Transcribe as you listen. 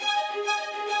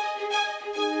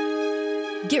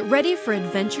Get ready for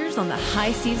adventures on the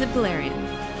high seas of Galarian.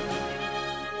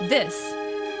 This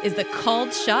is the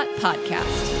Called Shot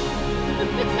Podcast.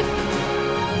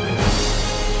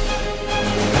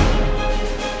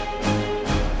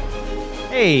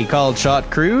 Hey, Called Shot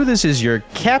crew, this is your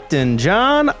Captain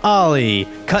John Ollie,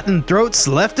 cutting throats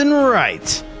left and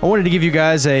right. I wanted to give you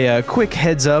guys a quick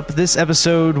heads up. This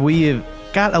episode, we have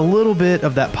got a little bit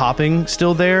of that popping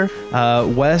still there.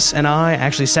 Wes and I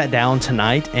actually sat down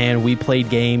tonight and we played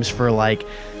games for like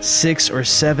 6 or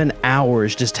 7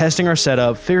 hours, just testing our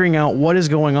setup, figuring out what is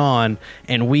going on,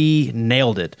 and we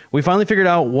nailed it. We finally figured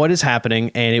out what is happening,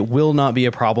 and it will not be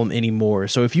a problem anymore.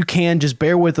 So if you can, just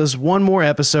bear with us one more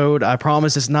episode. I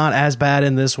promise it's not as bad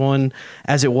in this one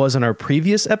as it was in our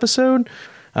previous episode.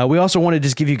 We also want to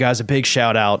just give you guys a big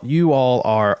shout out. You all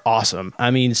are awesome.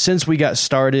 I mean, since we got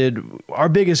started, our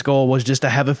biggest goal was just to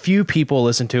have a few people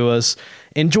listen to us,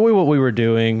 enjoy what we were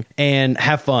doing, and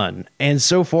have fun. And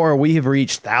so far, we have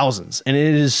reached thousands. And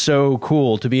it is so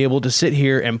cool to be able to sit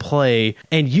here and play.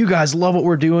 And you guys love what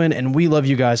we're doing, and we love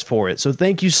you guys for it. So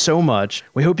thank you so much.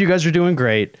 We hope you guys are doing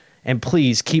great. And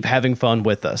please keep having fun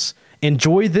with us.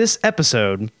 Enjoy this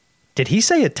episode. Did he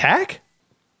say attack?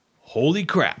 Holy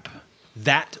crap.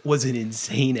 That was an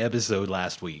insane episode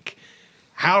last week.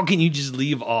 How can you just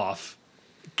leave off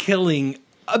killing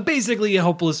basically a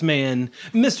helpless man?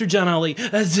 Mr. John Ollie,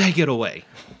 take it away.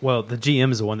 Well, the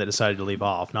GM is the one that decided to leave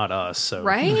off, not us. So.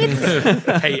 Right?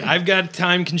 Hey, I've got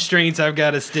time constraints I've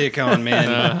got to stick on,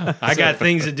 man. I got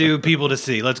things to do, people to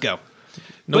see. Let's go.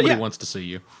 Nobody wants to see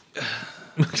you.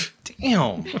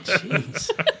 Damn. Jeez.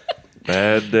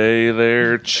 Bad day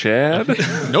there, Chad.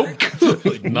 Nope.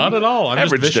 Not at all. I'm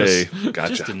Average just day. vicious.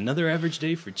 Gotcha. Just another average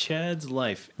day for Chad's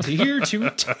life. Here to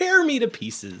tear me to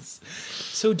pieces.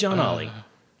 So, John Ollie,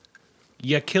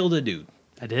 you killed a dude.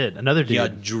 I did. Another dude. You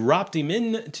dropped him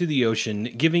into the ocean,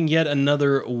 giving yet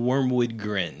another wormwood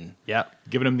grin. Yeah.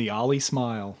 Giving him the Ollie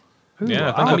smile.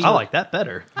 Yeah, I like that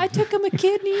better. I took him a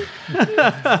kidney.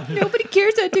 Nobody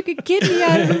cares I took a kidney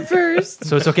out of him first.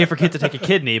 So it's okay for Kit to take a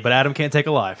kidney, but Adam can't take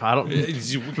a life. I don't.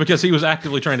 because he was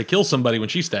actively trying to kill somebody when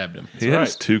she stabbed him. He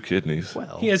has 2 kidneys.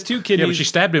 Well, He has 2 Yeah, kidneys. but she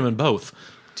stabbed him in both.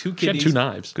 2 She had kidneys. 2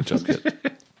 knives. Good job,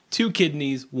 kid. 2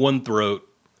 kidneys, 1 throat.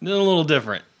 A little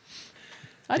different.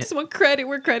 I just want credit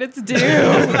where credit's due.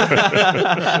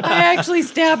 I actually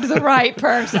stabbed the right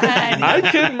person. I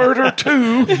can murder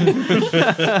 2.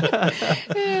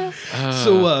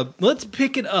 So let's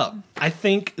pick it up. I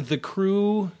think the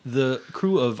crew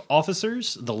of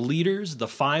officers, the leaders, the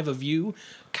 5 of you,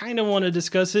 kind of want to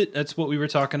discuss it. That's what we were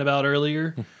talking about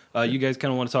earlier. You guys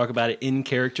kind of want to talk about it in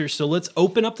character. So let's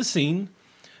open up the scene.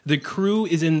 The crew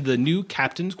is in the new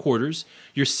captain's quarters.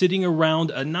 You're sitting around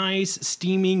a nice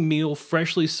steaming meal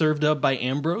freshly served up by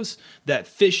Ambrose. That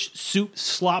fish soup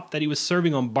slop that he was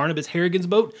serving on Barnabas Harrigan's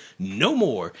boat, no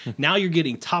more. Now you're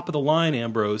getting top of the line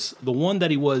Ambrose, the one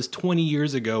that he was 20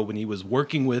 years ago when he was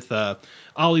working with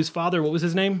Ollie's father. What was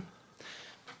his name?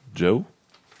 Joe?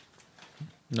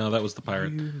 No, that was the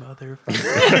pirate. you motherfucker.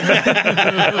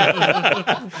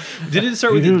 Did it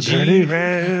start with a G?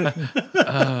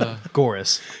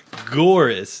 Goris.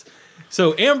 Goris.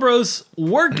 So Ambrose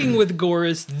working with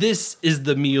Goris, this is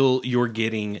the meal you're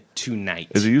getting tonight.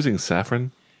 Is he using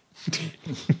saffron?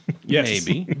 Yes,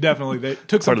 Maybe. definitely. They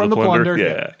took some Part from of the plunder.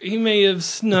 Yeah. He may have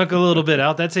snuck a little bit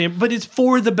out. That's him, but it's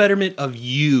for the betterment of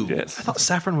you. Yes. I thought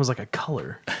saffron was like a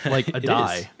color, like a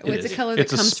dye. It's a color that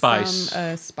It's a comes spice. from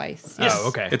a spice. Yes. Oh,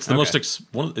 okay. It's the most.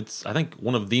 I think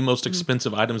one of the most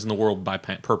expensive items in the world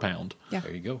per pound. Yeah.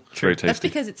 There you go. It's very That's tasty.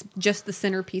 because it's just the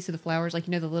centerpiece of the flowers, like,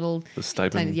 you know, the little... The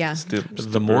stipend. tiny- yeah.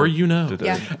 The more you know.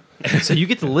 Yeah. So you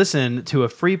get to listen to a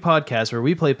free podcast where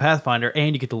we play Pathfinder,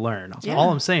 and you get to learn. So Yeah. all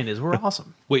I'm saying is we're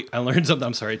awesome. Wait, I learned something.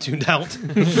 I'm sorry, I tuned out.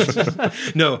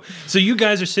 No. So you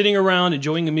guys are sitting around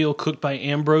enjoying a meal cooked by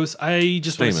Ambrose. I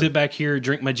just want to Stamen. sit back here,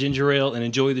 drink my ginger ale, and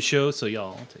enjoy the show. So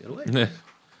y'all take it away.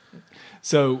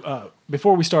 So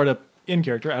before we start up in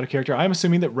character, out of character, I'm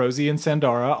assuming that Rosie and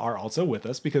Sandara are also with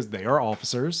us because they are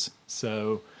officers.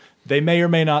 So they may or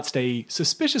may not stay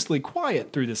suspiciously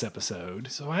quiet through this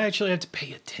episode. So I actually have to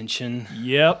pay attention.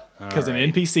 Yep, because All an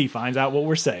right. NPC finds out what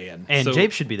we're saying. And So-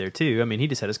 Jape should be there too. I mean, he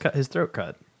just had his throat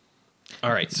cut.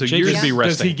 All right. So Jake you're should be Does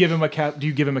resting. he give him do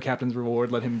you give him a captain's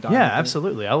reward? Let him die? Yeah, with it?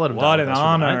 absolutely. I'll let him. What die an with us for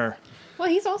the night. honor! Well,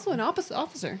 he's also an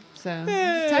officer, so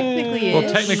technically... Well,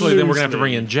 ish. technically, then we're gonna have to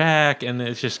bring in Jack, and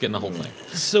it's just getting the whole thing.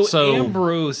 So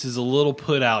Ambrose is a little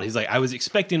put out. He's like, I was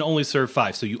expecting to only serve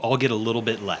 5, so you all get a little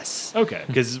bit less. Okay.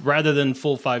 Because rather than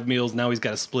full 5 meals, now he's got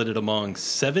to split it among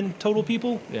 7 total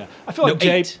people. Yeah, I feel No, like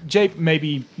 8. Jape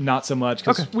maybe not so much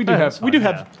because Okay. we do That's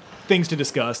have fine, things to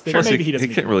discuss that Plus, maybe he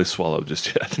doesn't. can't really swallow just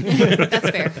yet. That's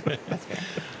fair. That's fair.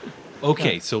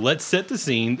 Okay, so let's set the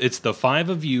scene. It's the 5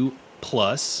 of you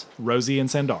plus Rosie and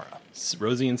Sandara.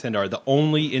 Rosie and Sandar, the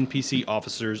only NPC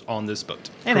officers on this boat.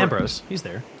 And Ambrose, he's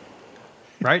there.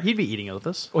 Right? He'd be eating it with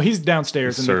us. Well, he's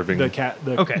downstairs in Serving. the cat.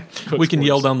 The Okay. cook's We can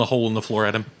yell quarters. down the hole in the floor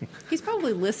at him. He's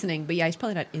probably listening, but yeah, he's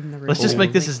probably not in the room. Let's just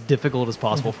make this as difficult as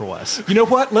possible for Wes. You know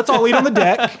what? Let's all eat on the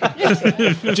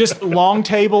deck. Just long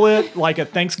table it like a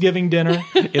Thanksgiving dinner.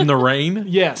 In the rain?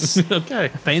 Yes. Okay.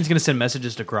 Fane's going to send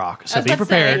messages to Grok, I so was be about to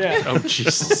say. prepared. Yeah. Oh,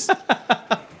 Jesus.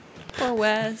 Poor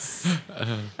Wes.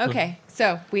 Okay,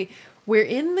 so we're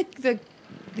in the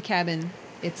cabin.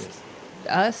 It's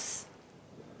us,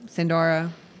 Sandara,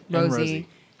 And Rosie. Rosie.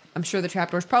 I'm sure the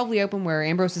trapdoor's probably open where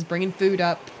Ambrose is bringing food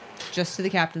up just to the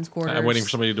captain's quarters. I'm waiting for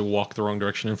somebody to walk the wrong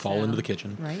direction and fall into the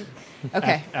kitchen. Right?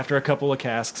 Okay. After a couple of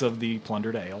casks of the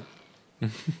plundered ale.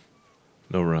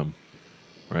 No rum.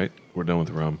 Right? We're done with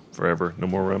rum. Forever. No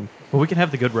more rum. Well, we can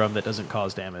have the good rum that doesn't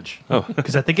cause damage. Oh.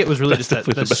 Because I think it was really just that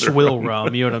definitely the the better swill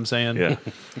rum. You know what I'm saying? Yeah.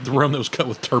 The rum that was cut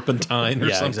with turpentine or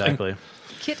Yeah, something. exactly.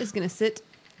 Kit is going to sit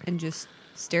and just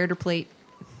stare at her plate.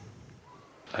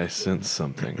 I sense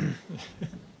something.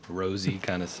 Rosie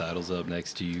kind of sidles up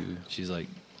next to you. She's like,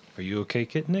 "Are you okay,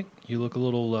 Kit Nick? You look a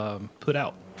little put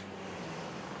out."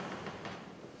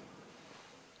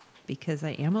 Because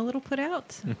I am a little put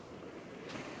out.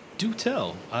 Do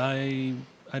tell. I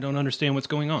don't understand what's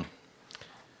going on.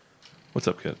 What's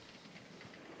up, kid?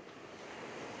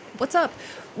 What's up?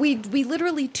 We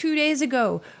literally 2 days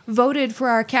ago voted for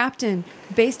our captain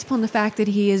based upon the fact that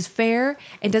he is fair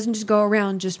and doesn't just go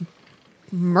around just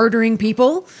murdering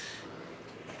people.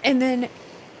 And then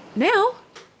now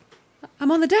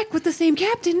I'm on the deck with the same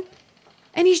captain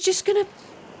and he's just going to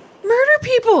murder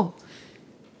people.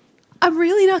 I'm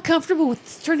really not comfortable with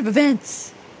this turn of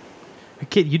events.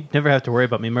 Kid, you'd never have to worry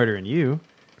about me murdering you.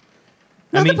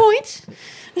 Not the point.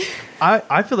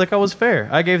 I feel like I was fair.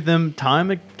 I gave them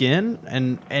time again,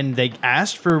 and they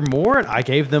asked for more, and I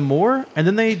gave them more, and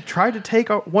then they tried to take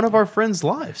one of our friends'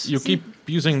 lives. You keep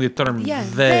using the term Yeah,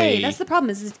 they. That's the problem.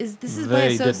 Is this is by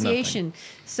They did association.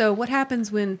 So what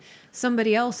happens when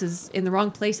somebody else is in the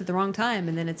wrong place at the wrong time,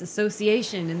 and then it's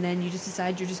association, and then you just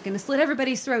decide you're just going to slit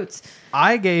everybody's throats?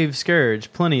 I gave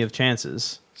Scourge plenty of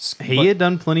chances. He But- had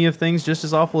done plenty of things just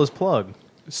as awful as Plug.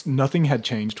 Nothing had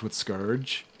changed with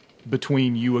Scourge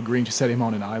between you agreeing to set him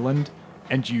on an island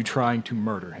and you trying to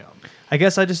murder him. I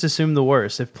guess I just assumed the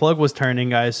worst. If Plug was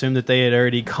turning, I assumed that they had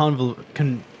already converted?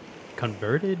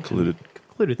 Colluded.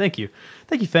 Concluded. Thank you,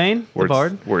 Fane, the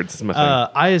bard. Words is my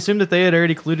thing. I assumed that they had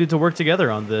already colluded to work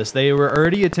together on this. They were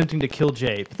already attempting to kill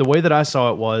Jape. The way that I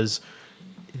saw it was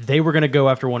they were going to go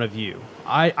after one of you.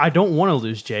 I don't want to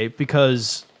lose Jape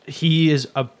because he is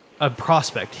a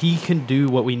prospect. He can do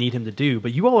what we need him to do,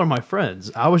 but you all are my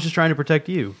friends. I was just trying to protect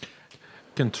you.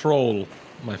 Control,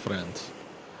 my friend.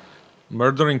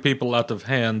 Murdering people out of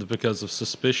hand because of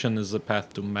suspicion is a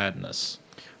path to madness.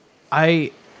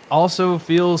 I also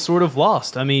feel sort of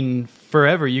lost. I mean,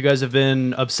 forever you guys have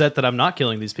been upset that I'm not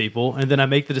killing these people, and then I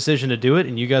make the decision to do it,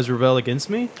 and you guys rebel against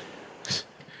me?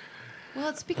 Well,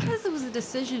 it's because it was a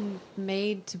decision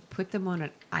made to put them on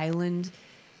an island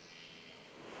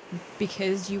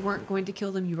because you weren't going to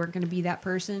kill them, you weren't going to be that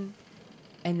person,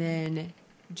 and then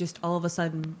just all of a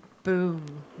sudden, boom,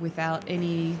 without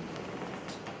anything,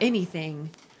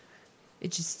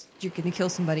 it just, you're going to kill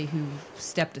somebody who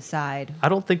stepped aside. I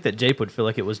don't think that Jape would feel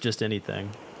like it was just anything.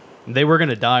 They were going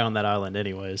to die on that island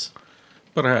anyways.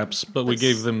 Perhaps, but we But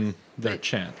gave them their but-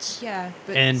 chance. Yeah,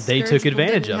 but And they Scourge took people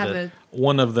advantage didn't of have it.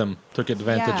 One of them took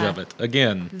advantage Yeah. of it.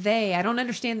 Again, I don't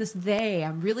understand this they.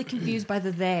 I'm really confused by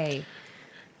the they.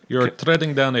 you're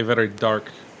treading down a very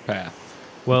dark path.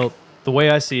 Well, the way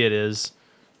I see it is,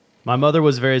 my mother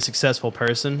was a very successful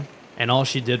person, and all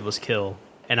she did was kill.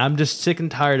 And I'm just sick and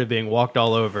tired of being walked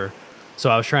all over, so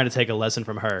I was trying to take a lesson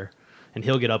from her, and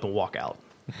he'll get up and walk out.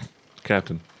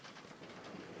 Captain,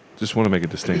 just want to make a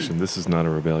distinction. This is not a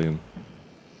rebellion.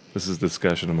 This is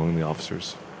discussion among the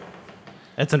officers.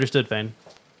 That's understood, Fane.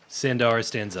 Sandara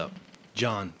stands up.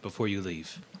 John, before you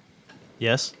leave,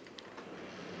 Yes?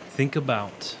 think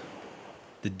about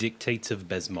the dictates of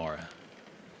Besmara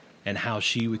and how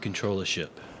she would control a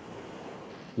ship.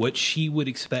 What she would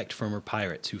expect from her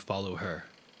pirates who follow her.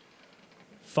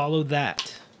 Follow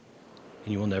that,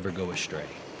 and you will never go astray.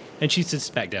 And she sits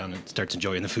back down and starts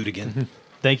enjoying the food again.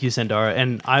 Thank you, Sandara,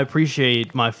 and I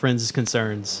appreciate my friends'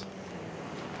 concerns.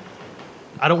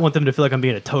 I don't want them to feel like I'm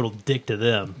being a total dick to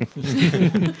them.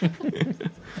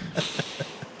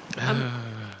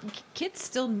 kid's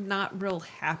still not real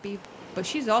happy, but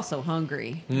she's also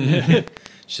hungry.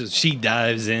 She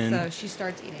dives in. So she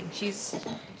starts eating.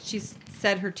 She's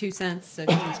said her 2 cents, so she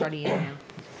can start eating now.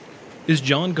 Is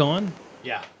John gone?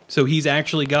 Yeah. So he's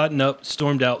actually gotten up,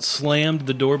 stormed out, slammed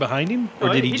the door behind him? Or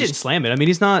did he didn't just... slam it. I mean,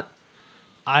 he's not...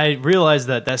 I realized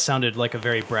that sounded like a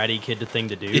very bratty kid thing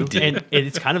to do. It did. And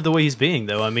it's kind of the way he's being,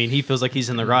 though. I mean, he feels like he's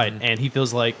in the right, and he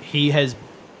feels like he has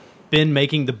been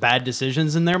making the bad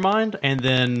decisions in their mind, and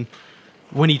then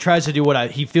when he tries to do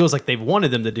what he feels like they've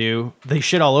wanted them to do, they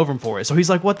shit all over him for it. So he's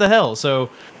like, what the hell? So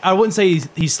I wouldn't say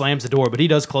he slams the door, but he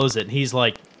does close it, and he's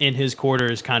like in his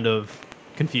quarters kind of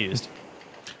confused.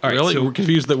 All right, Really? so We're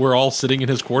confused that we're all sitting in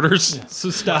his quarters?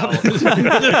 So stop.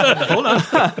 Hold on.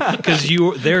 Because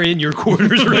they're in your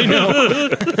quarters right now.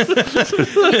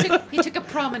 He took a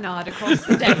promenade across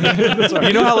the deck.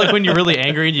 You know how like when you're really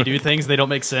angry and you do things they don't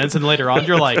make sense, and later on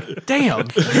you're like, damn.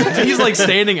 He's like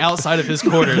standing outside of his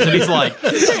quarters, and he's like,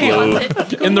 Slow,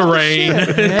 In the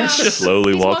rain.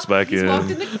 slowly walks back He's in.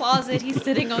 walked in the closet. He's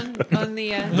sitting on the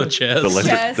The chest.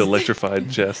 Chest. The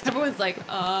electrified chest. Everyone's like,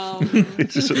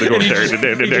 He's just sitting there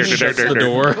going, Shuts the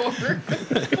door.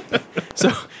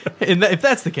 so if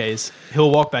that's the case,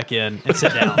 he'll walk back in and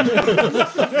sit down.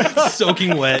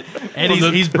 Soaking wet. And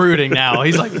he's brooding now.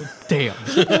 He's like, damn.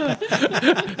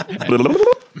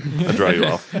 I'll dry you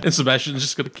off. And Sebastian's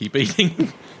just going to keep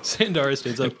eating. Sandara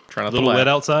stands up. Try not a to little laugh. wet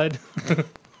outside.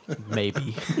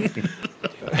 Maybe.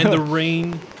 And the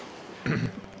rain.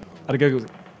 Adego goes,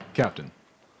 Captain,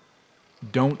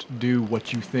 don't do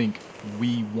what you think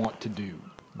we want to do.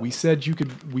 We said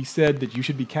that you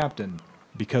should be captain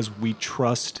because we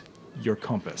trust your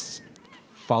compass.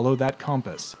 Follow that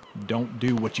compass. Don't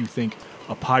do what you think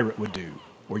a pirate would do,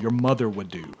 or your mother would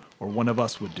do, or one of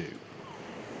us would do.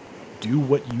 Do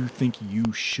what you think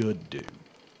you should do.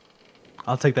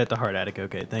 I'll take that to heart, Attic.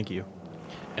 Okay, thank you.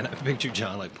 And I picture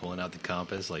John like pulling out the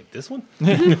compass like this one.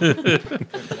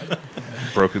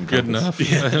 Broken Good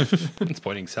compass. enough. It's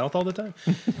pointing south all the time.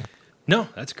 No,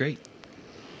 that's great.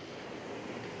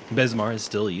 Besmar is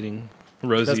still eating.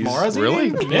 Rosie's Besmara's Really?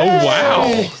 eating? Oh,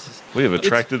 wow. We have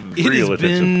attracted It real has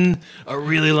attention. been a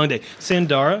really long day.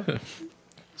 Sandara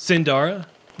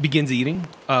begins eating.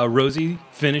 Rosie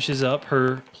finishes up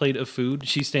her plate of food.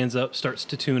 She stands up, starts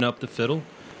to tune up the fiddle.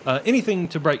 Anything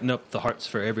to brighten up the hearts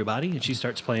for everybody, and she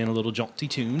starts playing a little jaunty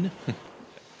tune.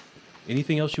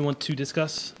 Anything else you want to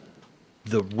discuss?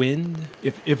 The wind?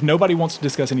 If nobody wants to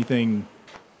discuss anything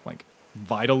like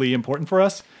vitally important for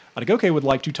us, Adegoke would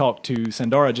like to talk to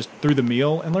Sandara just through the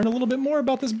meal and learn a little bit more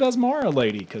about this Besmara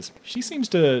lady, because she seems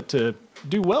to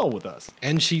do well with us.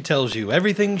 And she tells you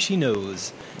everything she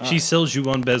knows. She sells you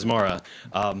on Besmara.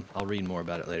 I'll read more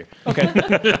about it later.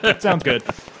 Okay, sounds good.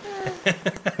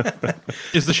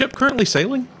 Is the ship currently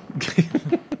sailing?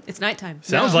 it's nighttime.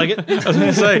 Sounds like it. I was going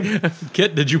to say,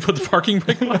 Kit, did you put the parking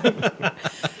brake on?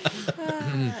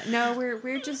 No,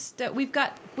 we're just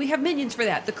we have minions for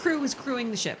that. The crew is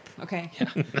crewing the ship. Okay.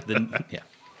 Yeah.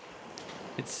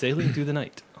 It's sailing through the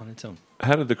night on its own.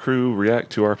 How did the crew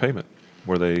react to our payment?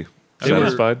 Were they They were-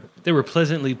 satisfied? They were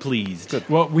pleasantly pleased.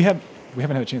 Well, we haven't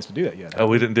had a chance to do that yet. Oh,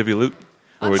 we didn't divvy loot?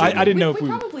 Or we I didn't- didn't know if we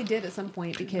we. probably did at some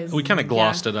point because We kind of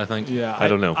glossed it, I think. Yeah, I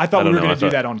don't know. I thought I we don't were know. going I to do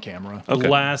thought- that on camera. Okay.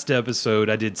 Last episode,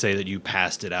 I did say that you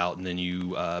passed it out and then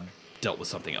you dealt with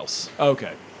something else.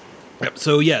 Okay. Yep.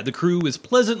 So, yeah, the crew is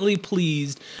pleasantly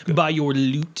pleased by your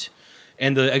loot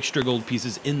and the extra gold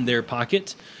pieces in their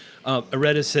pocket.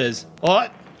 Areta says,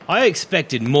 I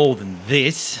expected more than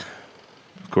this.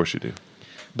 Of course you do.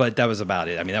 But that was about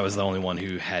it. I mean, that was the only one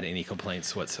who had any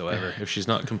complaints whatsoever. If she's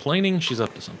not complaining, she's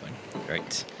up to something.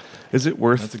 Right. Is it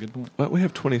worth... That's a good point. Well, we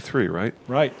have 23, right?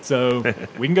 Right. So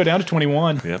we can go down to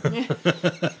 21.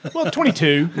 Yep. Well,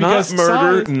 22. Not because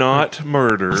murder, size- not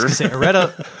murder. Say,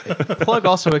 Areta, Plug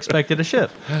also expected a ship.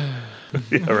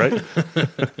 Yeah, right?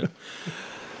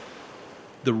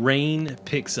 The rain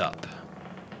picks up.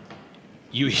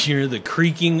 You hear the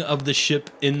creaking of the ship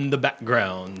in the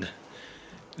background.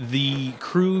 The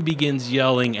crew begins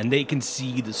yelling, and they can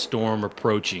see the storm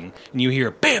approaching. And you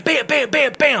hear bam, bam, bam,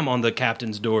 bam, bam on the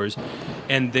captain's doors.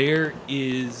 And there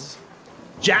is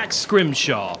Jack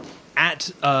Scrimshaw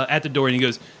at the door, and he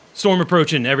goes, "Storm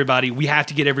approaching, everybody. We have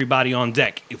to get everybody on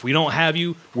deck. If we don't have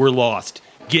you, we're lost.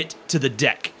 Get to the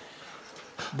deck.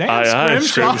 Damn, Aye,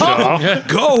 Scrimshaw. Scrimshaw.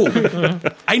 Go!"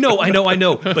 I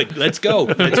know, but let's go.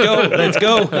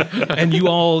 And you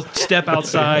all step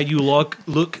outside, you look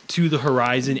to the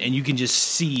horizon, and you can just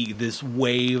see this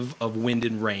wave of wind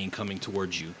and rain coming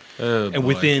towards you. Oh, And boy.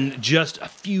 within just a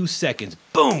few seconds,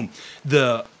 boom,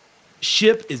 the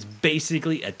ship is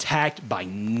basically attacked by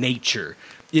nature.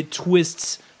 It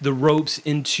twists the ropes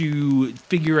into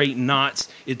figure-8 knots.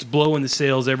 It's blowing the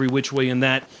sails every which way in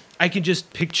that. I can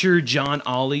just picture John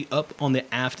Ollie up on the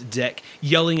aft deck,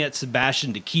 yelling at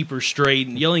Sebastian to keep her straight,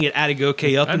 and yelling at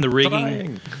Atagoke up in the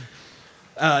rigging,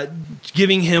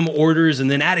 giving him orders, and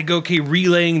then Atagoke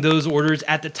relaying those orders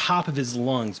at the top of his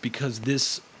lungs because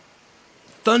this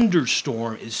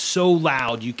thunderstorm is so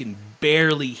loud you can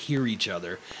barely hear each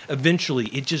other. Eventually,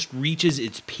 it just reaches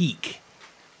its peak,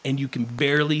 and you can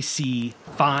barely see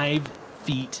 5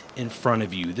 feet in front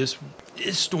of you. This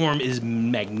storm is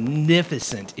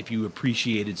magnificent if you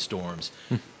appreciated storms.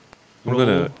 I'm going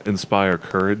to inspire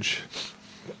courage.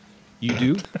 You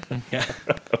do? Yeah.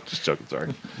 I'm just joking,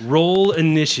 sorry. Roll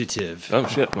initiative. Oh,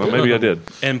 shit. Well, maybe I did.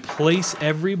 And place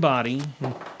everybody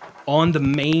on the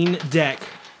main deck,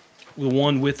 the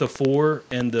one with the 4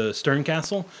 and the stern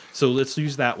castle. So let's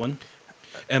use that one.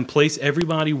 And place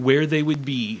everybody where they would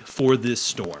be for this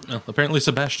storm. Well, apparently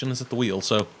Sebastian is at the wheel,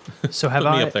 so So have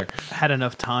put me I up there. had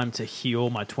enough time to heal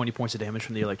my 20 points of damage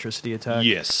from the electricity attack?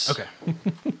 Yes. Okay.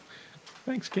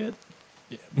 Thanks, kid.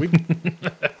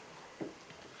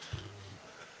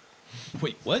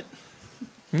 Wait, what?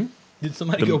 Did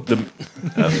somebody go?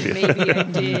 Maybe I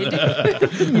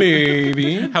did.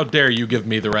 Maybe. How dare you give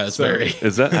me the raspberry?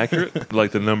 Is that accurate?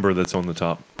 Like the number that's on the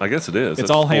top? I guess it is. It's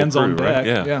That's all full hands on crew, right?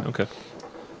 deck, Yeah. yeah. Okay.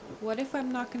 What if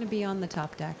I'm not going to be on the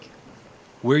top deck?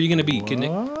 Where are you going to be,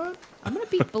 Kidnick? What? I'm going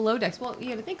to be below decks. Well, you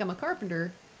have to think I'm a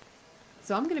carpenter.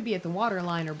 So I'm going to be at the water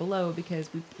line or below because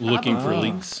we Looking for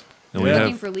probably- leaks. And we Yeah.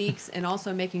 looking have for leaks and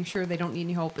also making sure they don't need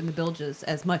any help in the bilges,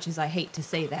 as much as I hate to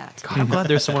say that. God, I'm glad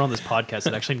there's someone on this podcast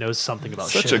that actually knows something about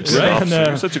such a ships. good Right? officer.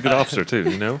 No. Such a good officer too.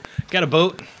 You know. Got a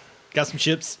boat, got some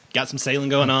ships, got some sailing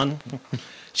going on.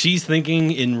 She's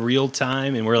thinking in real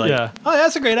time, and we're like, Yeah. oh,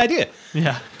 that's a great idea.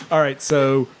 Yeah. All right,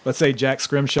 so let's say Jack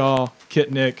Scrimshaw,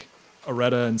 Kitnick,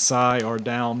 Aretta, and Sai are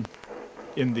down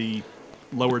in the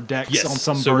lower decks Yes. on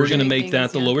some So we're version. going to make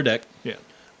that the Yeah. lower deck. Yeah.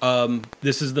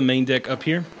 This is the main deck up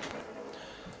here.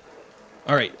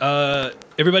 All right.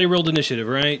 Everybody rolled initiative,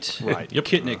 right? Right. Yep.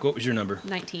 Kitnick, what was your number?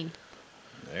 19.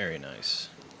 Very nice.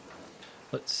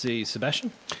 Let's see.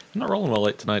 Sebastian? I'm not rolling well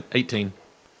late tonight. 18.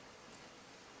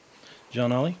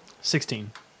 John Ollie?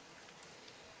 16.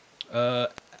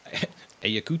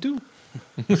 Ayakutu?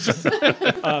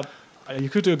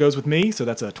 Yakuto goes with me, so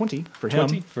that's a 20 for him.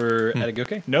 20 for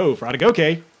Atagoke? No, for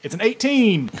Atagoke, it's an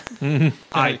 18.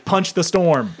 I punch the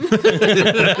storm.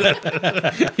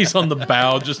 He's on the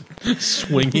bow, just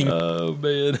swinging. Oh,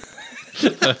 man.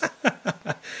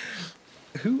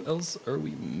 Who else are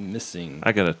we missing?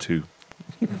 I got a 2.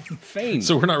 Fane.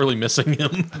 So we're not really missing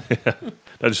him.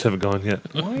 I just haven't gone yet,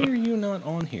 why are you not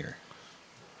on here?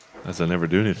 as I never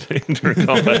do anything during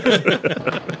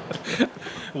combat.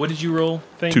 What did you roll,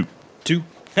 Fane? 2. 2?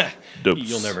 Dopes.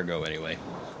 You'll never go anyway.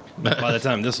 By the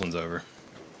time this one's over.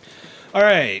 All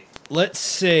right. Let's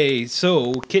say,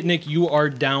 so, Kitnick, you are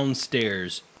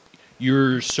downstairs.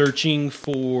 You're searching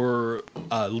for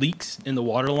leaks in the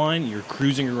water line. You're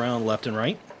cruising around left and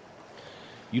right.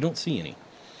 You don't see any.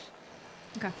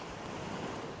 Okay.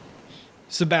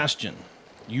 Sebastian,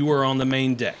 you are on the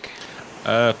main deck,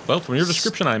 Well, from your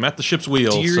description, I'm at the ship's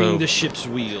wheel. steering So the ship's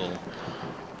wheel.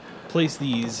 Place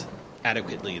these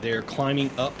adequately. They're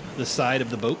climbing up the side of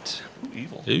the boat.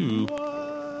 Evil. Ooh.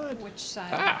 Which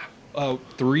side?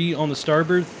 3 on the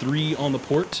starboard, 3 on the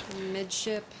port.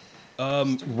 Midship.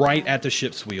 Right at the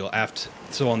ship's wheel, aft.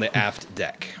 So on the aft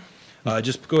deck.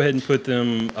 Just go ahead and put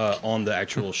them on the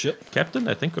actual ship. Captain,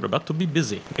 I think we're about to be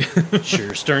busy.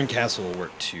 Sure, stern castle will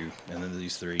work too, and then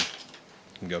these 3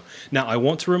 can go. Now, I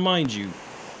want to remind you,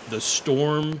 the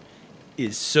storm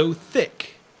is so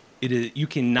thick, you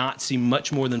cannot see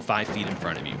much more than 5 feet in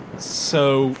front of you.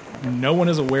 So no one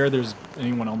is aware there's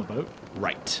anyone on the boat?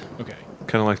 Right. Okay.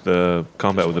 Kind of like the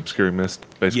combat with obscuring mist.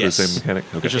 Basically Yes. the same mechanic.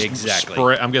 Okay. It's just Exactly.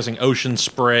 spray. I'm guessing ocean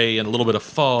spray and a little bit of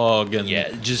fog. And Yeah,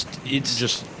 it's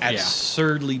Just- yeah.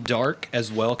 absurdly dark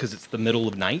as well because it's the middle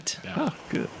of night. Oh,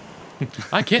 good.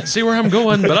 I can't see where I'm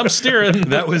going, but I'm steering.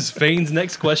 That was Fane's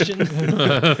next question.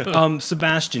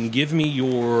 Sebastian, give me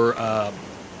your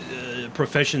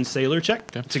profession sailor check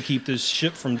to keep this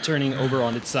ship from turning over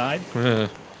on its side.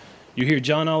 You hear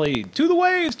John Ollie, to the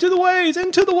waves,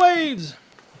 into the waves.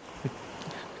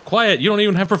 Quiet, you don't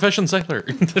even have profession sailor.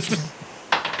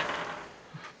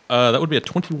 That would be a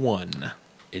 21.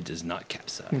 It does not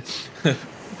capsize.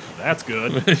 That's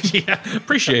good. Yeah,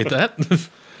 appreciate that.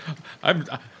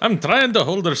 I'm trying to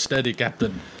hold her steady,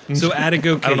 Captain. So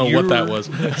Atagoke, I don't know what that was.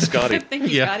 Scotty. Thank you,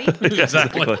 Yeah. Scotty.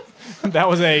 Exactly. That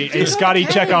was a Scotty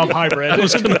Chekhov hybrid. I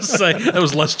was going to say, that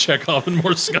was less Chekhov and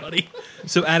more Scotty.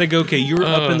 So, Atagoke, you're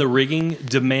up in the rigging,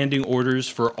 demanding orders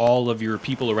for all of your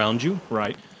people around you.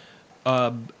 Right.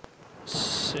 I've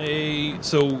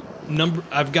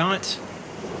got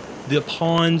the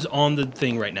pawns on the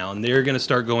thing right now, and they're going to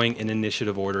start going in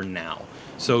initiative order now.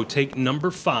 So take number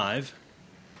 5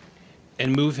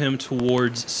 and move him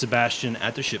towards Sebastian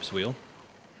at the ship's wheel,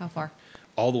 How far?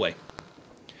 all the way.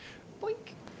 Boink.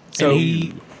 So,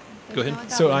 Go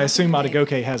ahead. so I assume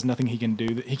Atagoke has nothing he can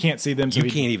do. He can't see them. So You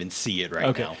he can't even see it right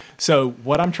Okay. now. So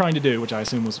what I'm trying to do, which I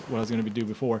assume was what I was going to do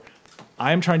before,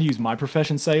 I am trying to use my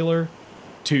profession sailor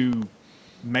to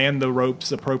man the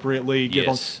ropes appropriately,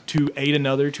 Yes. to aid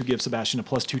another to give Sebastian a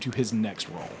 +2 to his next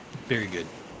roll. Very good.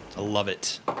 I love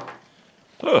it.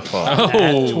 Oh,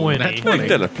 Nat 20. nat Make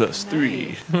that a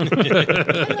 +3. I love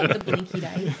the blinky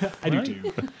dice. I do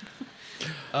too.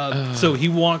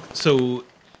 So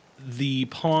the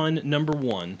pawn number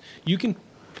 1, you can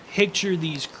picture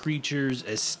these creatures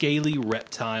as scaly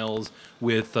reptiles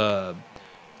with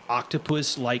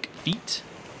octopus-like feet,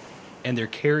 and they're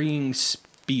carrying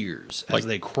spears as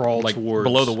they crawl like towards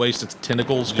below the waist, it's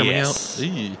tentacles coming Yes. out.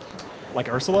 Eee. Like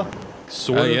Ursula?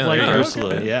 sort Oh, of yeah, like there you go.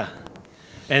 Ursula, Okay. yeah.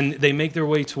 And they make their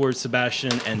way towards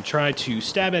Sebastian and try to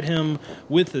stab at him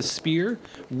with a spear,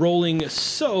 rolling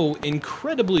so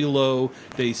incredibly low,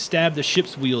 they stab the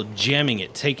ship's wheel, jamming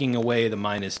it, taking away the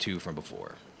 -2 from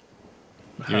before.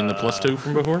 You mean the +2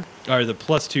 from before? Or the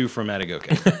 +2 from Atagoke.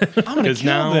 Because kill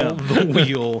now them. the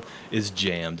wheel is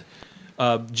jammed.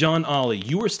 John Ollie,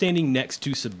 you are standing next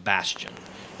to Sebastian.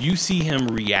 You see him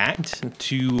react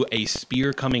to a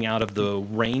spear coming out of the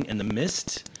rain and the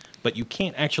mist, but you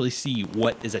can't actually see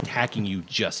what is attacking you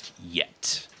just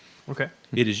yet. Okay.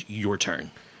 It is your turn.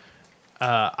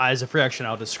 As a free action,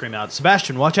 I'll just scream out,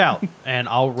 Sebastian, watch out! And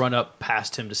I'll run up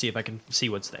past him to see if I can see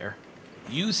what's there.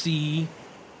 You see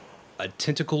a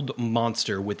tentacled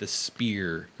monster with a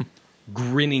spear,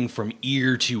 grinning from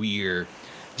ear to ear,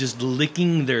 just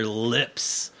licking their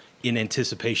lips in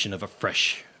anticipation of a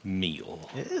fresh meal.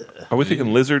 Are we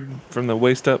thinking lizard from the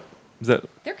waist up? Is that?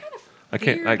 They're kind of. I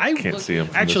can't. I weird can't see them.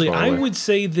 looking. From Actually, this far I away. would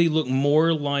say they look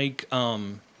more like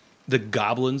the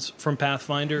goblins from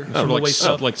Pathfinder. Oh, from the like, waist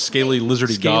up. like scaly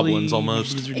lizardy Scaly, goblins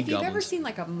almost. lizardy If you've ever goblins. seen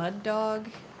like a mud dog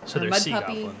So or a they're mud sea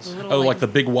puppy, goblins. the little, Oh, like the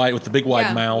big white with the big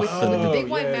wide mouth. with and, the big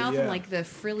wide yeah, mouth yeah. and like the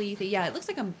frilly thing. Yeah, it looks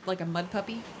like a mud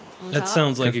puppy. On the That top.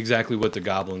 sounds like exactly what the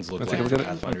goblins look Let's like take a from look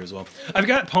at it. Pathfinder as well. I've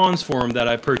got pawns for them that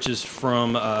I purchased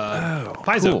from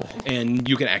Paizo, cool. and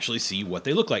you can actually see what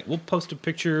they look like. We'll post a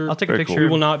picture. I'll take a Very picture. cool. We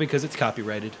will not because it's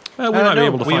copyrighted. we might be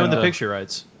able to we find own the picture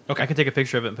rights. Okay. I can take a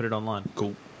picture of it and put it online.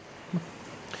 Cool.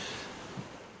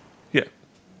 Yeah.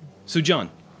 So,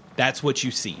 John, that's what you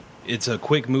see. It's a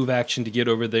quick move action to get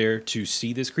over there to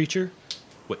see this creature.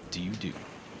 What do you do?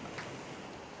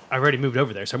 I already moved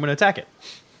over there, so I'm going to attack it.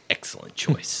 Excellent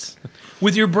choice.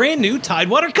 With your brand new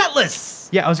Tidewater Cutlass.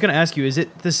 Yeah, I was going to ask you, is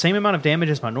it the same amount of damage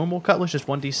as my normal cutlass, just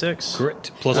 1d6?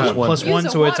 Correct. Plus Uh, one. plus Use 1, a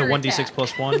so it's a water 1d6 attack.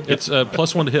 plus 1. It's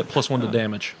 +1 to hit, +1 to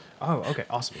damage. Oh, okay,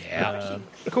 awesome. Yeah.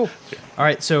 Cool. All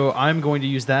right, so I'm going to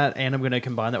use that, and I'm going to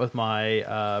combine that with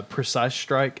my Precise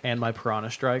Strike and my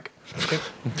Piranha Strike.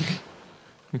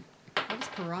 What does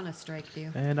Piranha Strike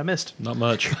do? And I missed. Not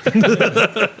much.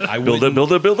 I Build up,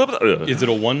 build up, build up. Is it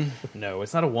a 1? No,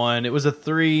 it's not a 1. It was a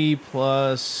 3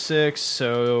 plus 6,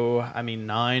 so,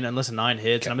 9, unless a 9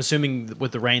 hits. And I'm assuming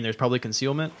with the rain, there's probably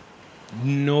concealment.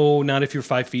 No, not if you're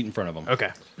 5 feet in front of them. Okay.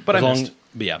 But I missed.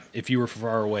 But yeah, if you were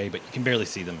far away, but you can barely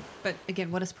see them. But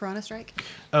again, what is Piranha Strike?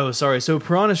 Oh, sorry. So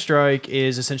Piranha Strike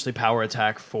is essentially power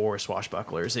attack for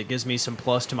swashbucklers. It gives me some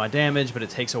plus to my damage, but it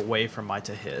takes away from my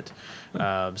to hit.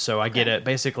 So I get it.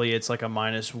 Basically, it's like a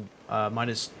minus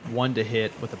 1 to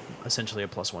hit with essentially a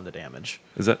 +1 to damage.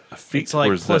 Is that a feat? It's like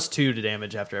or is plus that... 2 to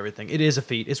damage after everything. It is a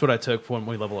feat. It's what I took when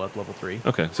we leveled up level 3.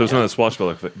 Okay, so it's not a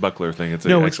swashbuckler thing. It's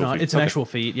No, an it's actual not. feat. It's an Okay. actual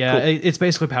feat. Yeah, Cool. it's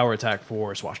basically power attack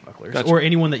for swashbucklers Gotcha. or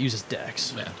anyone that uses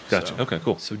Dex. Yeah. Gotcha. Okay,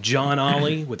 cool. So John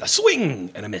Ollie with a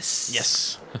swing and a miss.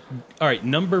 Yes. All right,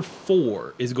 number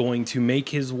 4 is going to make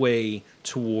his way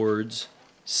towards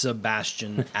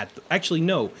Sebastian at the, actually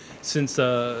no, since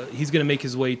he's going to make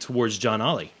his way towards John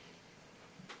Ollie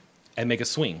and make a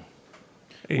swing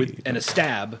with and a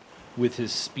stab with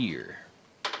his spear.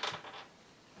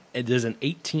 It does an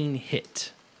 18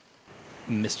 hit,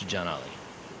 Mr. John Ollie.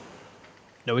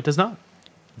 No, it does not.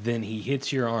 Then he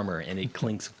hits your armor and it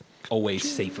clinks away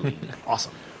safely.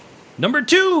 Awesome. Number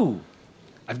 2!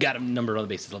 I've got him numbered on the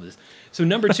basis of this. So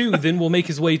number 2 then will make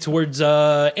his way towards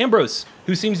Ambrose,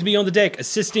 who seems to be on the deck,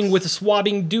 assisting with the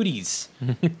swabbing duties.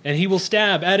 And he will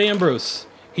stab at Ambrose.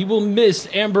 He will miss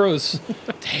Ambrose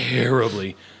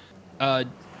terribly.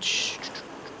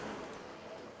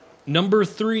 Number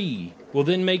 3 will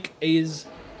then make his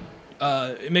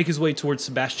way towards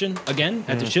Sebastian again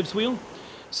at the ship's wheel.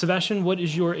 Sebastian, what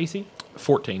is your AC?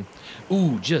 14.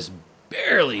 Ooh, just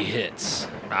barely hits.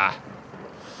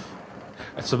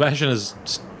 Sebastian is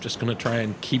just going to try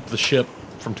and keep the ship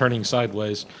from turning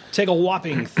sideways. Take a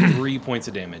whopping 3 points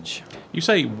of damage. You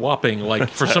say whopping, like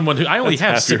for someone who... I only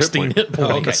have half your hit 16 hit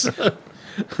points.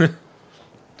 Okay.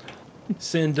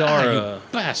 Sandara You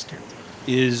bastard.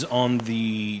 is on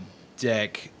the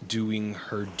deck doing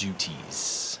her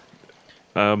duties.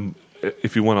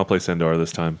 If you want, I'll play Sandara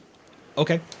this time.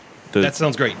 Okay. That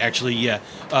sounds great. Actually, yeah.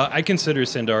 I consider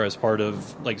Sandara as part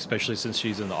of, like, especially since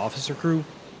she's in the officer crew.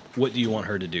 What do you want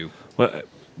her to do? Well,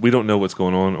 we don't know what's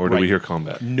going on, or do we Right. hear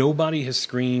combat? Nobody has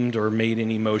screamed or made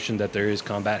any motion that there is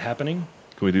combat happening.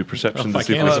 Can we do perception If to I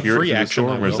see if can, we as can a hear it free through the action,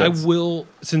 storm? I Or is I that will,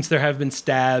 since there have been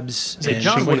stabs See, and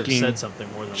John would have chinking- said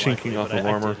something more than Chinking likely, off but of I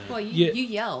armor. didn't. Well, Yeah. you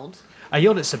yelled. I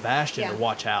yelled at Sebastian Yeah. to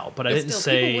watch out, but I But didn't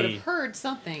still, people would say. have heard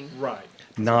something. Right.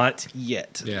 Not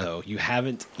yet, Yeah. though. You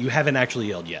haven't actually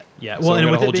yelled yet. Yeah, So well, I'm and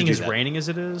gonna with it hold you being to as that. raining as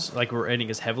it is, like raining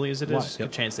as heavily as it is, Right.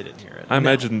 good chance they didn't hear it. I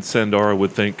imagine Sandara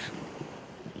would think,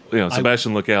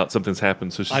 Sebastian, look out, something's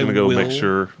happened, so she's I going to go make will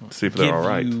sure, see if they're all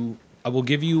right. I will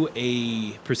give you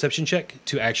a perception check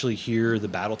to actually hear the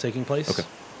battle taking place. Okay.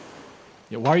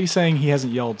 Yeah, why are you saying he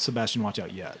hasn't yelled Sebastian watch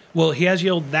out yet? Well, he has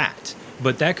yelled that,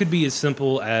 but that could be as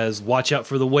simple as watch out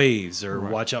for the waves or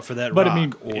watch out for that But rock. I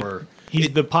mean, or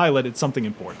he's the pilot. It's something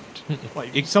important.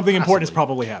 Like It- something important has possibly.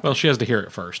 probably happened. Well, she has to hear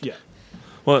it first. Yeah.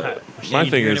 Well, my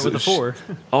thing hearing is, it with the 4.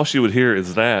 all she would hear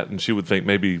is that, and she would think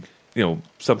maybe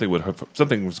something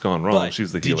was gone wrong. but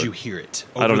She's the did healer. you hear it?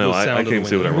 I don't over know. the I sound can't of even the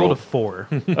see what I wind? Rolled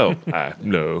a Oh, 4.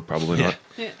 no, probably not.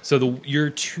 So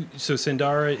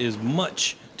Sandara is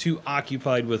much too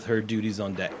occupied with her duties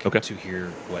on deck Okay. to hear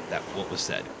what was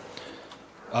said.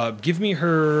 Give me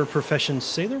her profession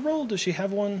sailor roll. Does she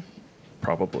have one?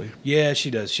 Probably. Yeah, she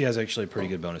does. She has actually a pretty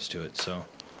good bonus to it. So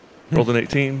Rolled an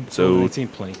 18, so 18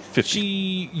 plenty. 50.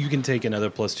 You can take another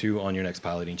 +2 on your next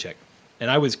piloting check. And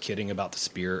I was kidding about the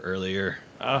spear earlier.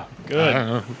 Oh,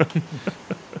 good.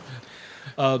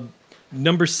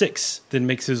 Number 6 then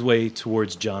makes his way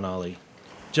towards John Ollie.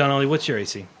 John Ollie, what's your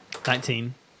AC?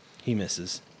 19. He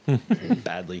misses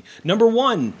badly. Number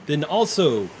 1 then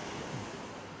also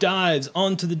dives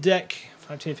onto the deck.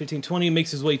 5, 10, 15, 20.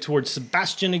 Makes his way towards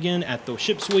Sebastian again at the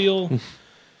ship's wheel.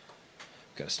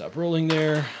 Gotta stop rolling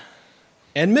there.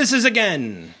 And misses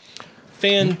again.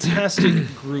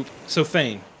 Fantastic group. So,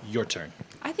 Fane, your turn.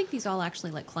 I think these all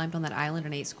actually climbed on that island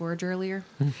and ate Scourge earlier.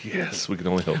 yes, we can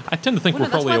only hope. I tend to think Well,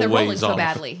 no, we're that's why probably a they're rolling ways so off.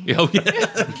 badly. Oh,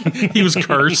 yeah. He was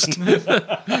cursed. They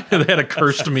had a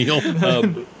cursed meal.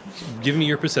 Give me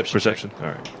your perception. Perception. All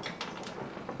right.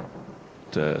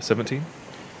 17?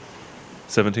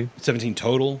 17? 17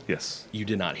 total. Yes. You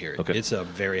did not hear it. Okay. It's a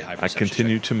very high I perception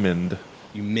continue check. to mend.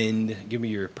 You mend. Give me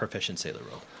your profession sailor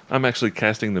roll. I'm actually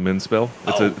casting the mend spell.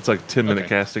 It's like 10-minute Okay.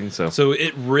 casting, so So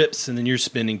it rips, and then you're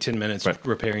spending 10 minutes Right.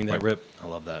 repairing that Right. rip. I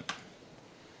love that.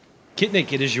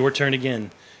 Kitnik, it is your turn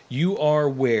again. You are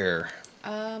where?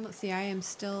 Let's see. I am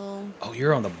still Oh,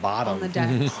 you're on the bottom. on the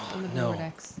decks, on the no. lower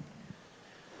decks.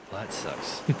 Well, that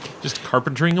sucks. Just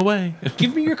carpentering away.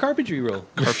 Give me your carpentry roll.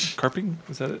 carping?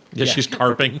 Is that it? Yeah, she's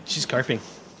carping. She's carping.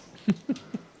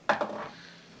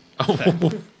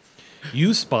 Oh,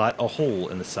 You spot a hole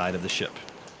in the side of the ship.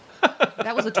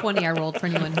 That was a 20 I rolled for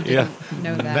anyone who Yeah. didn't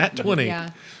know that. That 20. Yeah.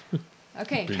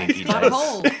 Okay. Pretty I neat spot a dice.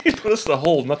 hole. He put us in the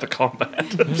hole, not the combat.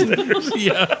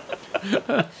 yeah.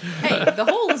 Hey, the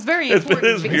hole is very important.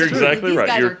 is- because you're exactly these right.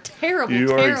 guys You're- are terrible, you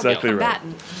are terrible exactly right.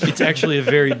 combatants. It's actually a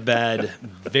very bad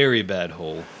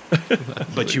hole.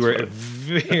 But you were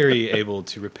very able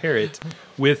to repair it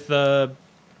with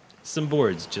some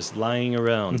boards just lying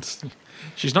around.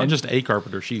 She's not just a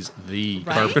carpenter, she's the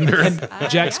Right? carpenter.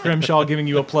 Jack Yeah. Scrimshaw giving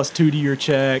you a +2 to your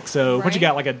check. So what you Right.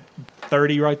 got, like a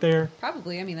 30 right there?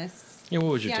 Probably. I mean, that's. Yeah,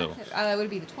 what was your Yeah, total? it would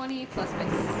be the 20 plus my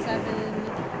 7.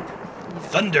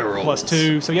 Thunder rolls.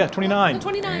 +2. So yeah, 29.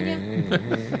 29,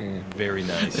 yeah. Very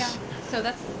nice. Yeah. So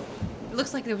that's. It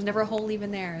looks like there was never a hole even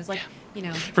there. It's like,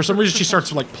 For some reason, she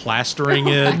starts plastering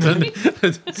it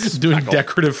and doing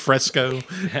decorative fresco.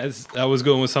 I was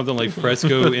going with something like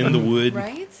fresco in the wood.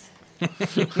 Right?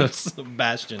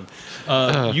 Sebastian.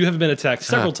 You have been attacked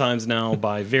several times now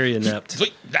by very inept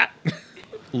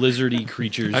lizardy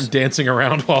creatures. I'm dancing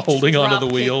around while holding onto the Drop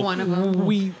kick wheel. One of them.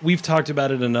 We've talked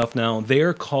about it enough now. They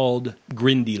are called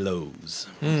grindylows.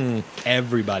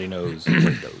 Everybody knows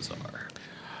what those are.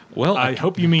 Well, I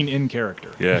hope you mean in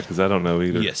character. Yeah, because I don't know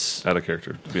either. Yes. Out of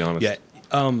character, to be honest. Yeah,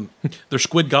 They're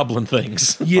squid goblin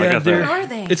things. Yeah, got they're. that. What are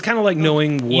they? It's kind of like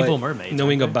knowing what Evil mermaids,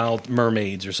 knowing aren't they? about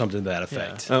mermaids or something to that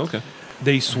effect. Oh, okay.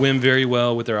 They swim very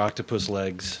well with their octopus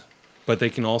legs, but they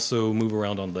can also move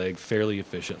around on leg fairly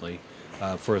efficiently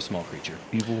for a small creature.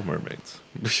 Evil mermaids.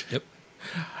 Yep.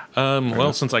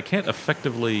 Well, since I can't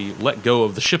effectively let go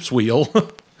of the ship's wheel,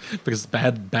 because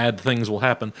bad things will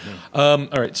happen. All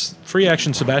right, free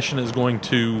action. Sebastian is going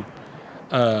to,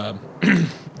 pardon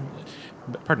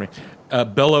me,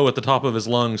 bellow at the top of his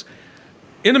lungs.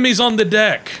 Enemies on the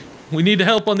deck. We need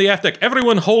help on the aft deck.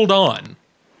 Everyone, hold on.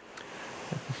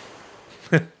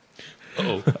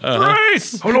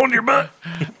 Brace! Hold on to your butt.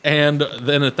 And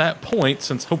then at that point,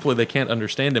 since hopefully they can't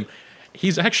understand him,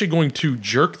 he's actually going to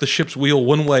jerk the ship's wheel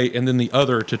one way and then the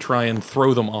other to try and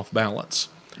throw them off balance.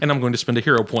 And I'm going to spend a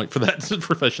hero point for that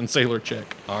profession sailor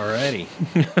check. Alrighty.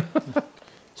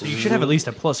 So you should have at least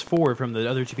a +4 from the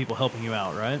other two people helping you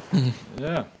out, right?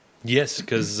 Yeah. Yes,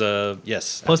 because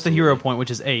yes. Plus the hero point,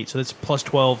 which is 8, so that's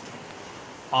 +12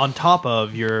 on top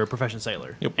of your profession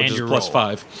sailor. Yep, and which is your plus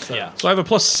roll. 5. Yeah. So I have a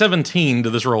plus 17 to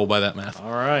this roll by that math. All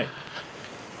right.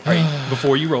 All right,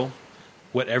 before you roll,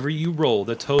 whatever you roll,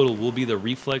 the total will be the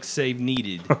reflex save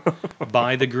needed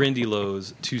by the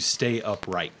Grindylows to stay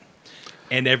upright,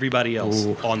 and everybody else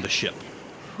on the ship.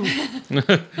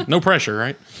 No pressure,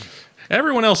 right?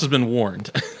 Everyone else has been warned.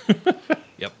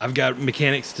 Yep, I've got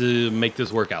mechanics to make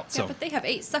this work out. Yeah, So, but they have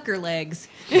 8 sucker legs.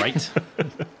 right?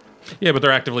 Yeah, but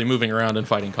they're actively moving around and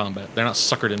fighting combat. They're not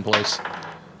suckered in place.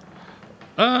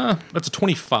 That's a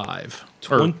 25.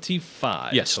 Or-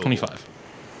 25. yes, total. 25.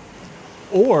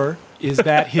 Or is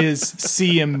that his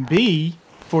CMB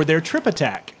for their trip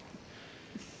attack?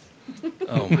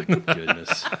 Oh my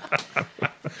goodness.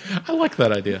 I like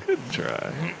that idea.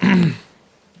 Try.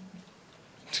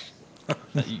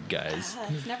 You guys.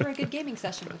 It's never a good gaming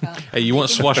session without. Hey, you want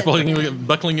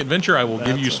swashbuckling adventure? I will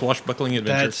give you swashbuckling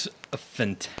adventure. That's a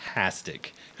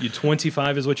fantastic. You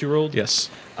 25 is what you rolled? Yes.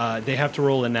 They have to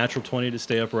roll a natural 20 to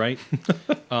stay upright.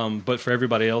 But for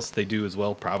everybody else, they do as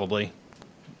well, probably.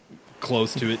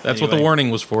 Close to it. That's what the anyway. warning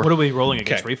was for. What are we rolling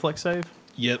against? Okay. Reflex save?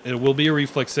 Yep, it will be a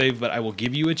reflex save, but I will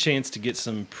give you a chance to get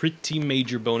some pretty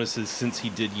major bonuses since he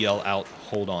did yell out,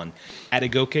 hold on.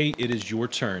 Atagoke, it is your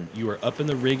turn. You are up in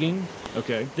the rigging,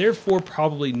 Okay. therefore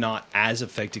probably not as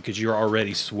affected because you're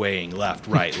already swaying left,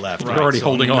 right, left, You're right. already So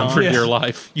holding on for Yeah. dear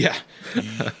life. Yeah.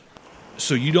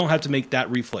 So you don't have to make that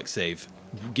reflex save.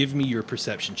 Give me your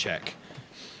perception check.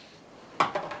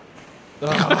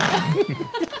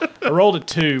 I rolled a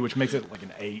 2, which makes it like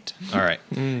an 8. All right.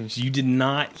 So you did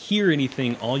not hear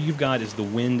anything. All you've got is the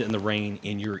wind and the rain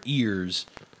in your ears.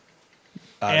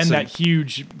 And so that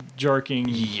huge jerking.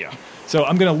 Yeah. So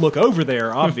I'm going to look over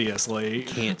there, obviously.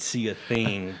 Can't see a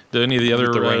thing. Do any of the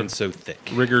other The rain's so thick.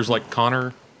 riggers like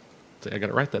Connor? See, I got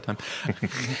it right that time.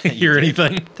 Hear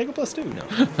anything? Take a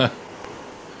 +2. No.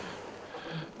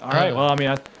 All right. Well, I mean,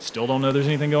 I still don't know there's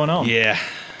anything going on. Yeah.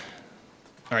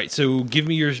 All right. So give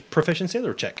me your profession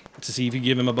sailor check to see if you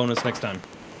give him a bonus next time.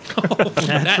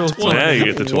 Natural That's one. Now you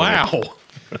get the 20. Wow.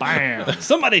 Bam.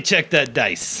 Somebody check that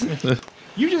dice.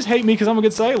 You just hate me because I'm a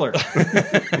good sailor.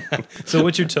 So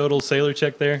what's your total sailor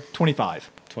check there?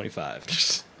 25.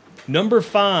 25. Number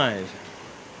 5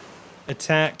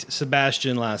 attacked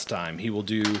Sebastian last time. He will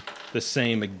do the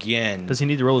same again. Does he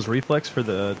need to roll his reflex for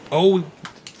the... Oh,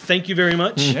 thank you very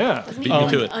much. Yeah. Doesn't Beat me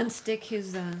to it. unstick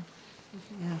his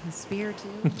spear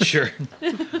too? Sure.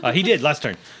 He did last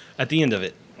turn. At the end of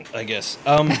it, I guess.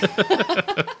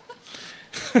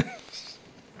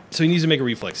 So he needs to make a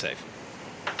reflex save.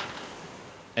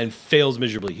 And fails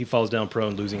miserably. He falls down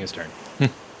prone, losing his turn.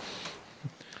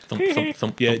 Thump, thump,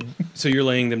 thump, Yeah, thump. so you're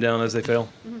laying them down as they fail.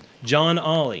 John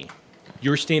Ollie,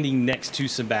 you're standing next to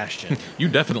Sebastian. You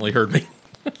definitely heard me.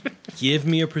 Give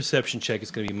me a perception check.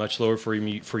 It's going to be much lower for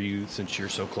you since you're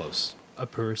so close. A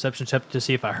perception check to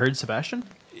see if I heard Sebastian?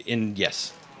 And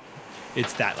yes,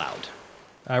 it's that loud.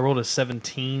 I rolled a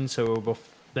 17, so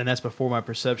then that's before my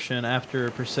perception.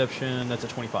 After perception, that's a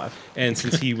 25. And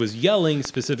since he was yelling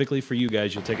specifically for you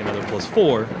guys, you'll take another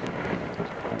 +4.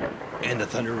 And the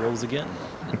thunder rolls again.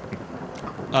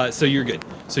 So you're good.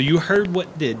 So you heard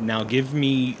what did. Now give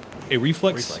me a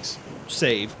reflex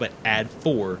save, but add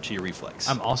 4 to your reflex.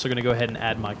 I'm also going to go ahead and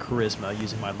add my charisma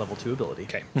using my level 2 ability.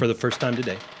 Okay, for the first time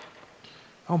today.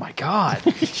 Oh my god.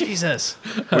 Jesus.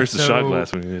 Where's the So- shot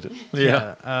glass when you need it?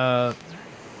 Yeah.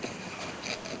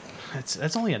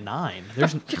 That's only a 9.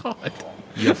 There's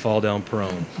You fall down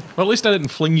prone. Well, at least I didn't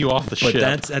fling you off the But ship.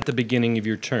 that's at the beginning of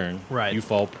your turn. Right. You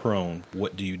fall prone.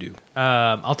 What do you do?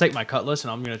 I'll take my cutlass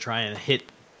and I'm going to try and hit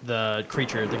the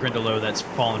creature, the Grindylow that's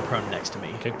fallen prone next to me.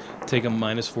 Okay. Take a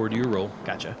 -4 to your roll.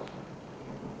 Gotcha.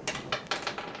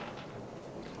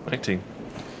 19.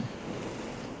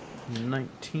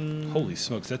 19. Holy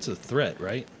smokes, that's a threat,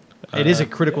 right? It is a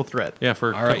critical threat. Yeah,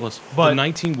 for All right, Cutlass. but But-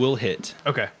 19 will hit.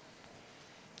 Okay.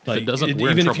 Like, it doesn't, we're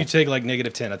in even if trouble. you take like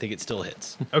 -10, I think it still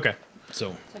hits. Okay. So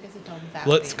So I guess it's on that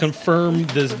let's way confirm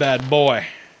this bad boy.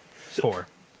 4.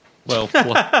 Well,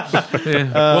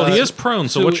 well, he is prone,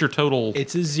 so so what's your total?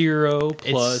 It's a 0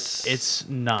 plus. It's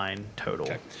 9 total.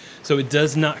 Okay. So it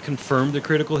does not confirm the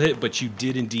critical hit, but you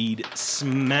did indeed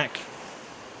smack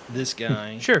this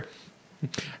guy. Sure.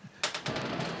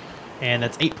 And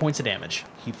that's 8 points of damage.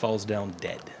 He falls down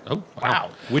dead. Oh, wow.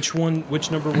 Which one?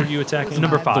 Which number were you attacking? was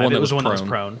Number Five. 5. The one that it was was the one that was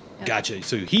prone. prone. Gotcha.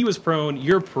 So he was prone.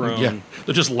 You're prone. Yeah,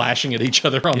 they're just lashing at each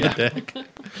other on Yeah. the deck.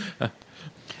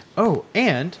 Oh,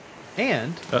 and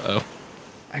Uh-oh.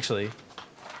 actually,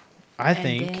 I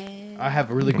think then- I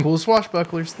have a really cool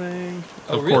swashbucklers thing.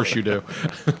 Of course you do.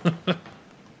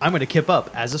 I'm going to kip up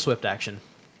as a swift action.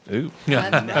 Ooh.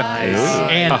 That's nice.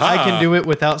 And I Aha. can do it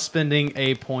without spending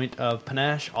a point of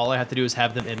panache. All I have to do is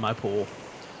have them in my pool.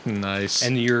 Nice.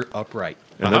 And you're upright.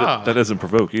 And that doesn't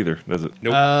provoke either, does it?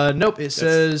 Nope. Nope. It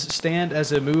says stand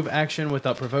as a move action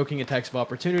without provoking attacks of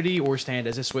opportunity, or stand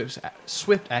as a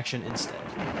swift action instead.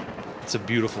 It's a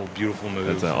beautiful, beautiful move.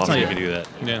 That's awesome. You can do that.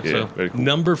 yeah, Yeah, so very cool.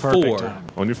 Number Perfect 4 time.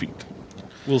 On your feet.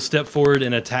 will step forward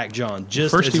and attack John.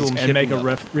 Just First as he he's will- And make a kipping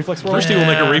up. reflex roll. first he will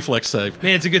make Yeah. a reflex save.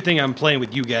 Man, it's a good thing I'm playing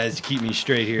with you guys to keep me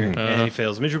straight here. And he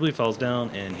fails miserably, falls down,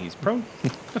 and he's prone.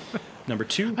 Number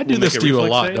 2. I do will this make to you a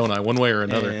reflex lot, save, don't I? One way or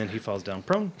another. And he falls down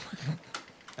prone.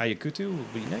 Ayakutu will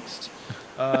be next.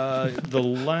 The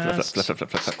last.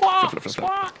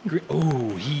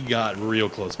 Oh, he got real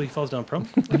close, but he falls down prone.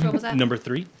 Which one was that? Number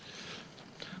 3.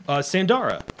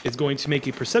 Sandara is going to make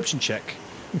a perception check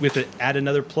with it. Add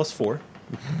another +4.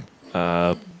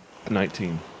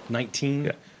 19. 19.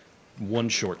 Yeah. One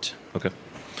short. Okay.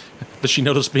 Does she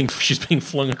notice she's being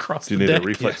flung across Do you the need deck? a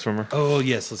reflex from her? Oh,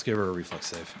 yes. Let's give her a reflex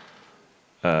save.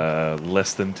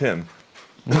 Less than 10.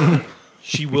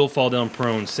 She will fall down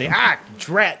prone, say,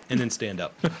 drat, and then stand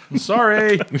up.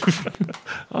 Sorry.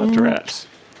 Oh, drats.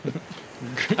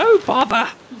 Oh, bother.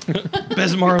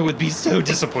 Besmara would be so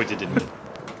disappointed in me.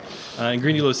 And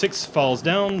Greeny 6 falls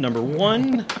down. Number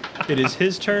 1. It is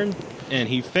his turn, and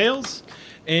he fails.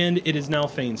 And it is now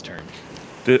Fane's turn.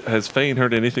 Has Fane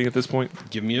heard anything at this point?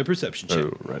 Give me a perception check.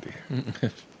 Alrighty. Do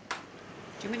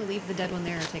you want me to leave the dead one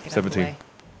there or take it 17. out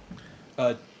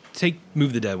of the way?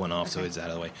 Move the dead one off so it's out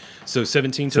of the way. So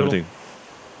 17 total. 17.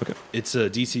 Okay. It's a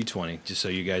DC 20, just so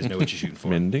you guys know what you're shooting for.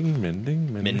 Mending.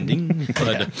 Mending.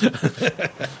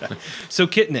 So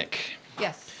Kitnick,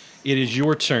 Yes. it is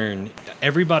your turn.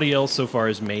 Everybody else so far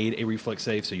has made a reflex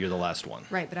save, so you're the last one.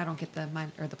 Right, but I don't get the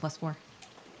the +4.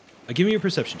 Give me your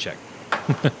perception check.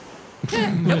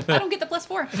 Nope, I don't get the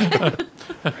 +4.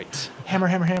 Right. Hammer,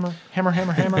 hammer, hammer, hammer,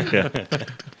 hammer, hammer. Yeah.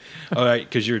 All right,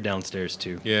 because you're downstairs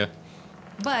too. Yeah.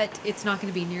 But it's not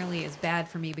going to be nearly as bad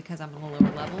for me because I'm on a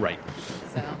lower level. Right.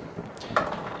 So,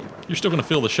 You're still going to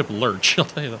feel the ship lurch, I'll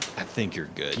tell you that. I think you're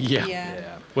good. Yeah.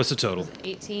 yeah. What's the total?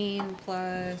 18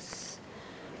 plus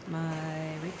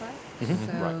my reflex.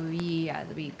 So, yeah,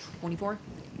 that'd be 24.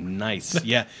 Nice.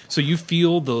 Yeah. So you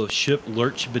feel the ship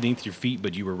lurch beneath your feet,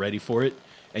 but you were ready for it,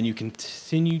 and you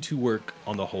continue to work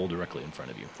on the hole directly in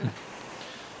front of you.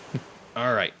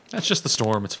 All right. That's just the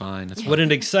storm. It's fine. It's fine. What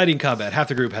an exciting combat. Half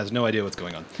the group has no idea what's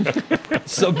going on.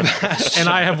 Sebastian. And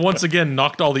I have once again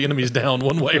knocked all the enemies down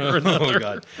one way or another. Oh,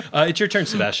 God. It's your turn,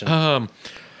 Sebastian.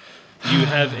 You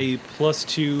have a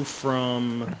 +2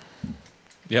 from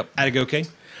Yep. Atagoke.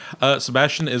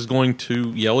 Sebastian is going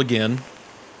to yell again,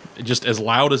 just as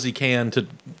loud as he can to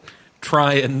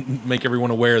try and make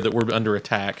everyone aware that we're under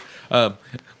attack.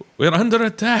 We're under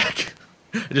attack.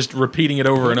 Just repeating it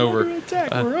over and over.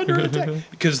 We're under attack.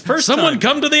 Because first Someone time,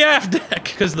 come to the aft deck.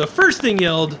 because the first thing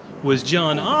yelled was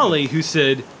John Ollie, who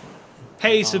said,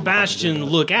 "Hey, Sebastian,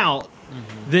 look out."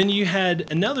 Then you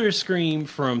had another scream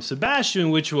from Sebastian,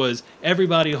 which was,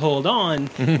 "Everybody hold on."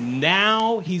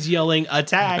 Now he's yelling,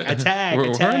 "Attack, attack,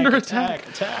 We're attack, under attack,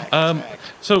 attack, attack."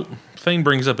 So Thane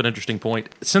brings up an interesting point.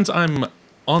 Since I'm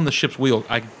on the ship's wheel,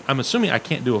 I'm assuming I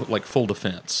can't do like full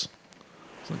defense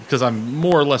because I'm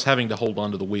more or less having to hold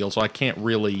onto the wheel, so I can't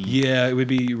really. Yeah, it would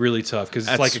be really tough because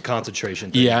it's That's- like a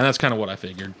concentration thing. Yeah, and that's kind of what I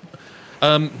figured.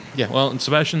 Yeah, well, and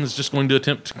Sebastian is just going to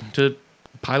attempt to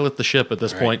pilot the ship at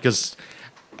this point because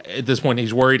at this point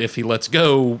he's worried if he lets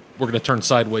go, we're going to turn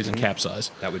sideways and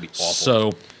capsize. That would be awful.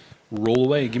 So Roll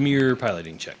away. Give me your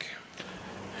piloting check.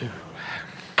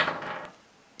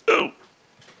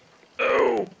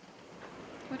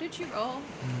 What did you roll?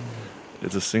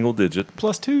 It's a single digit.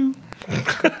 +2.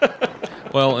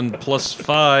 well, and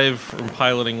 +5 from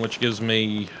piloting, which gives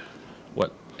me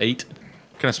what 8.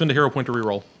 Can I spend a hero point to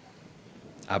reroll?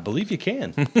 I believe you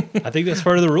can. I think that's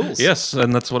part of the rules. Yes,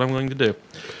 and that's what I'm going to do.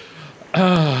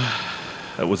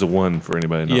 That was a 1 for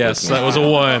anybody not Yes, listening. that was a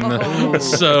 1.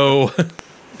 So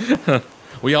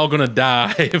we all going to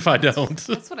die if I don't.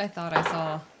 That's what I thought I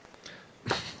saw.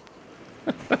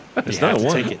 It's You not have a to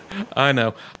 1. take it. I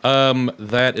know.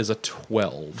 That is a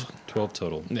 12. 12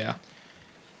 total. Yeah.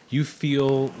 You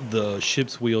feel the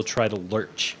ship's wheel try to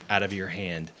lurch out of your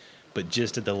hand, but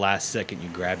just at the last second you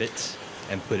grab it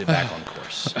and put it back on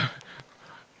course.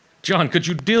 John, could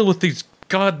you deal with these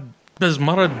damn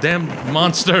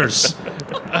monsters?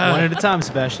 One at a time,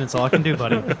 Sebastian. That's all I can do,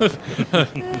 buddy.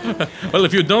 Well,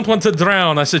 if you don't want to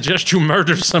drown, I suggest you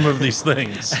murder some of these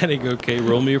things. Adding, okay,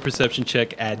 roll me your perception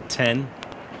check, add 10.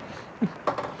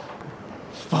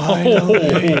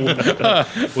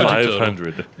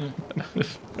 500.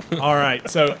 All right,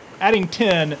 so adding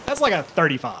 10, that's like a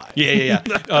 35.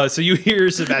 Yeah. So you hear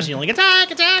Sebastian yelling, attack,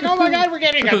 oh my god, we're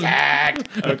getting attacked.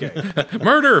 Okay.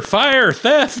 Murder, fire,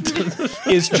 theft,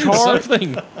 Is charge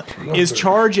something. is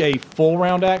charge a full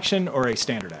round action or a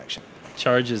standard action?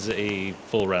 Charge is a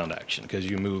full round action because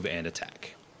you move and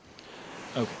attack.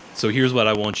 Okay. So here's what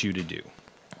I want you to do.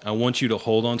 I want you to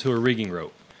hold onto a rigging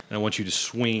rope, and I want you to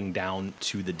swing down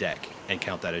to the deck and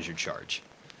count that as your charge.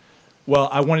 Well,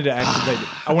 I wanted to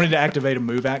activate a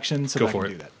move action so Go that I for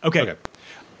can it. do that. Okay.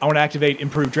 I want to activate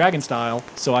Improved Dragon Style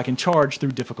so I can charge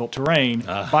through difficult terrain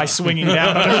by swinging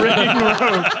down on a rigging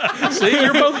rope. See,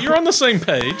 you're on the same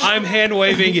page. I'm hand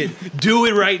waving it. Do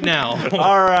it right now.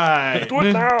 All right. Do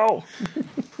it now!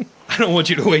 I don't want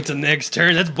you to wait till next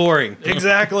turn. That's boring.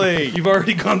 Exactly. You've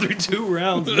already gone through 2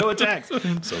 rounds. No attacks.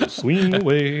 So swing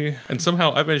away. And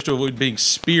somehow I managed to avoid being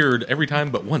speared every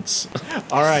time but once.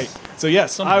 All right. So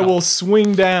yes, I will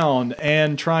swing down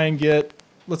and try and get,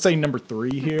 let's say, number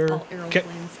 3 here. All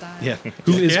aeroplane style. Yeah.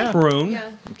 Who is Yeah. prone?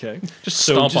 Yeah. Okay. Just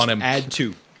So stomp just on him. add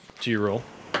 2 to your roll.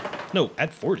 No,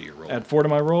 add 4 to your roll. Add 4 to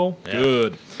my roll. Yeah.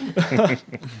 Good.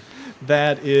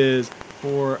 That is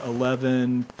 4,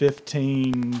 11,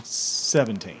 15,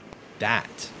 17.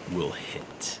 That will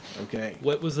hit. Okay.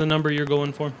 What was the number you're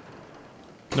going for?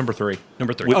 Number 3.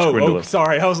 Number 3. Which Oh, Grindelwald?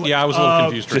 sorry. I was like, Yeah, I was a little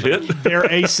confused. For a To second. hit?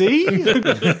 their AC?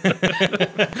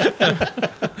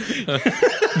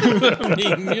 I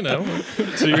mean, you know.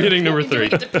 So you're hitting number Do we 3.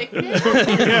 get to pick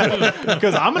now?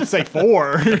 Because I'm going to say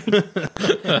 4.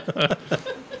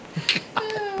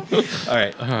 All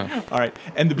right. All right.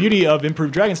 And the beauty of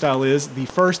Improved Dragon Style is the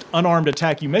first unarmed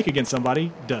attack you make against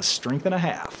somebody does strength and a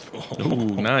half.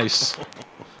 Ooh, nice.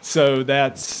 So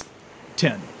that's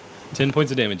 10. 10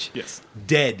 points of damage. Yes.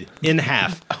 Dead in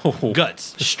half.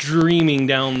 Guts streaming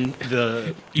down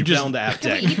the down the apt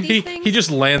Can we deck. eat these things? He just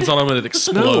lands on him and it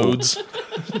explodes.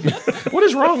 What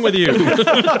is wrong with you?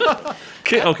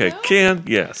 Can,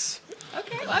 yes.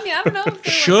 Okay. Well, I mean, I don't know. If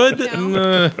they're, Should? Like,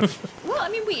 no. Nah. Well, I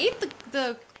mean, we ate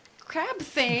the crab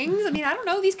things. I mean, I don't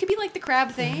know. These could be like the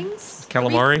crab things.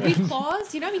 Calamari? Reef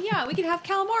claws. You know, I mean, yeah, we could have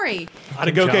calamari.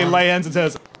 Adagoke lands and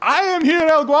says, I am here,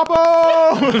 El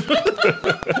Guapo!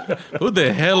 Who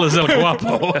the hell is El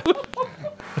Guapo?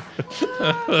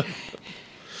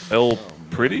 El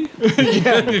Pretty?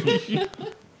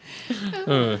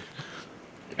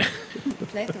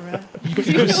 Plethora.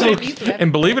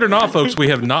 And believe it or not, folks, we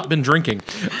have not been drinking.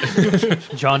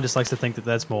 John just likes to think that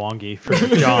that's Mwangi for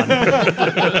John.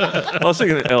 I was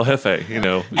thinking El Jefe, you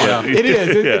know. Yeah. It is.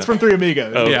 Yeah. It's from Three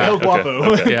Amigos. Oh, Yeah. El okay,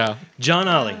 Guapo. okay. Yeah. John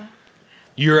Ollie,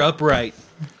 you're upright.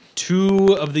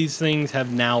 2 of these things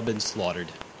have now been slaughtered.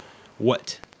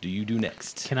 What do you do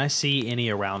next? Can I see any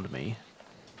around me?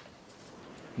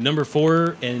 Number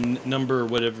 4 and number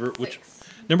whatever, which 6.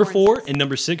 number 4 4 and 6. and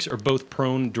number 6 are both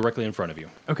prone directly in front of you.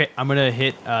 Okay, I'm going to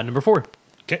hit number 4.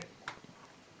 Okay.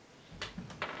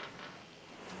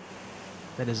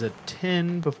 That is a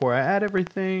 10 before I add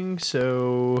everything,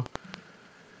 so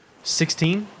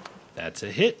 16. That's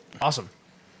a hit. Awesome.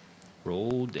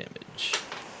 Roll damage.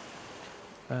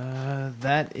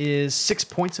 That is 6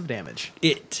 points of damage.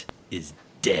 It is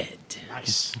dead.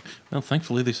 Nice. Well,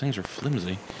 thankfully, these things are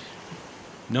flimsy.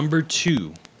 Number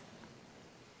 2.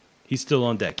 He's still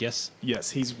on deck, yes?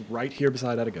 Yes, he's right here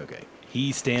beside Adagoke.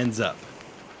 He stands up.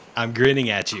 I'm grinning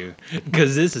at you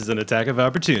because this is an attack of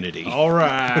opportunity. All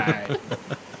right.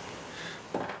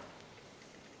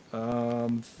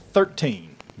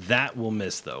 13. That will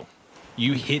miss, though.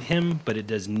 You hit him, but it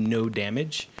does no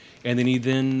damage. And then he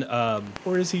then...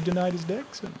 Or is he denied his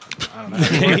dex? I don't know.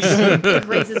 It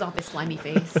raises off his slimy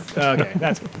face. Okay,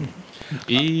 that's good.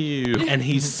 Ew. and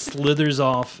he slithers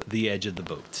off the edge of the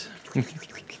boat.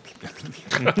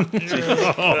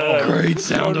 Great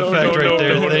sound effect right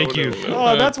there. Thank you.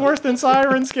 Oh, that's worse than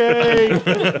Siren's Cave.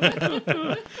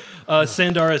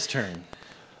 Sandara's turn.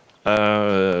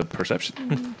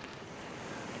 Perception.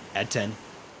 At 10.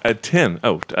 At 10.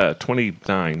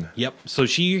 29. Yep. So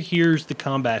she hears the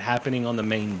combat happening on the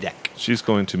main deck. She's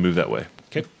going to move that way.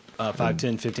 Okay. 5,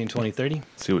 10, 15, 20, 30.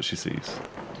 See what she sees.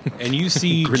 And you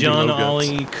see Grindy John low guts.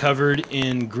 Ollie covered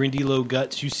in Grindy Low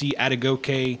guts. You see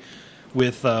Atagoke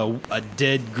with a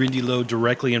dead Grindy Low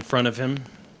directly in front of him.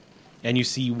 And you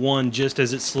see one just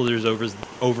as it slithers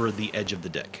over the edge of the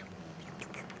deck.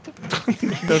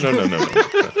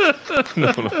 No,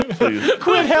 please.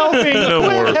 Quit helping.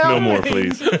 No more,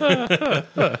 please.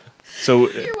 So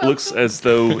it looks as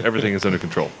though everything is under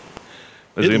control.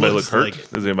 Does It anybody look looks hurt? like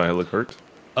it. Does anybody look hurt?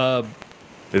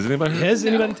 Is anybody hurt? Has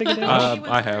anybody taken damage?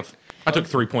 I have. I took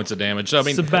 3 points of damage. I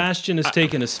mean, Sebastian has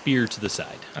taken a spear to the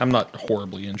side. I'm not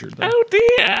horribly injured, though. Oh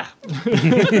dear!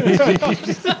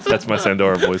 That's my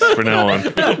Sandora voice for now on.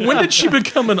 When did she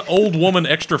become an old woman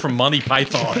extra from Monty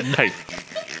Python? Hey.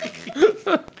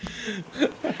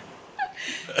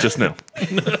 Just now.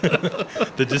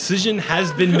 The decision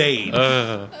has been made.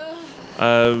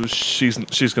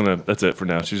 She's gonna. That's it for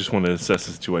now. She just wanted to assess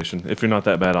the situation. If you're not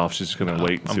that bad off, she's just gonna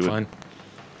wait and I'm see fine.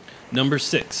 Number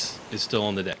 6 is still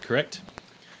on the deck, correct?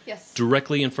 Yes.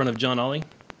 Directly in front of John Ollie.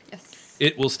 Yes.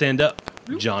 It will stand up,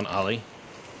 John Ollie.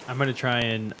 I'm going to try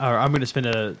and... Or I'm going to spend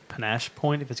a panache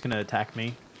point if it's going to attack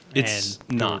me. It's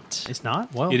And- not. It's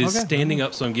not? Well, It is okay. standing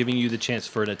up, so I'm giving you the chance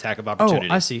for an attack of Oh, opportunity.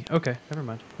 I see. Okay, never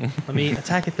mind. Let me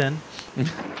attack it then.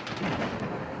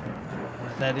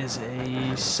 That is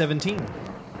a 17.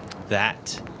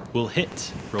 That will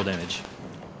hit. Roll damage.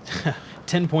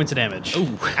 10 points of damage.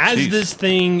 As Jeez. this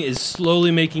thing is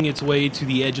slowly making its way to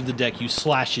the edge of the deck, you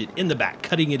slash it in the back,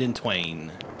 cutting it in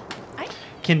twain.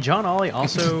 Can John Ollie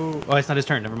also... Oh, it's not his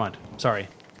turn. Never mind. Sorry.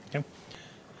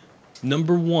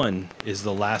 Number 1 is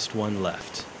the last one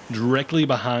left, directly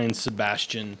behind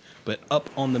Sebastian, but up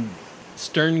on the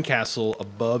stern castle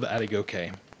above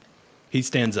Atagoke. He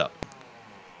stands up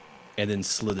and then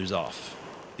slithers off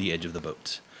the edge of the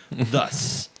boat,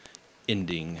 thus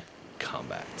ending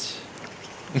combat.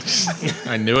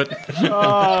 I knew it.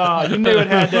 Oh, you knew it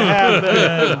had to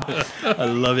happen. I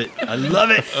love it. I love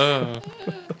it.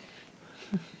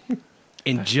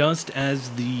 And just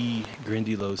as the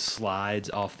Grindylow slides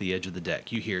off the edge of the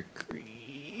deck, you hear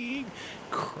creak,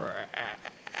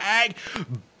 crack,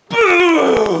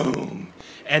 boom!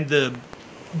 And the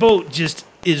boat just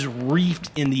is reefed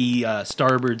in the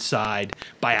starboard side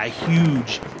by a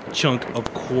huge chunk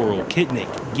of coral.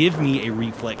 Kitnick, give me a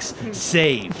reflex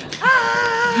save.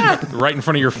 Right in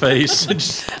front of your face.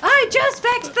 I just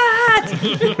fixed that.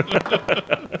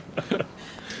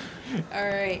 All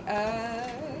right.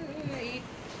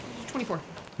 24.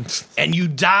 And you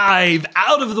dive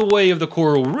out of the way of the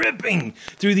coral, ripping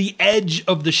through the edge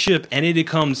of the ship, and it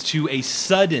comes to a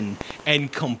sudden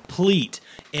and complete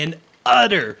and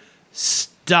utter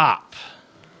stop.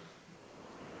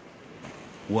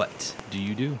 What do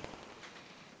you do?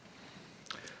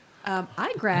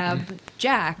 I grab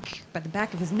Jack by the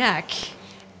back of his neck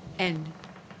and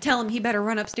tell him he better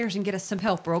run upstairs and get us some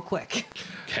help real quick.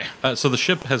 Okay. So the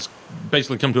ship has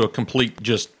basically come to a complete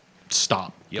just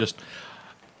stop. Yep.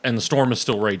 And the storm is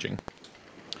still raging.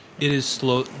 It is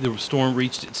slow. The storm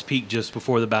reached its peak just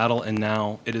before the battle, and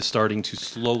now it is starting to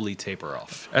slowly taper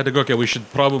off. Atagoke, we should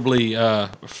probably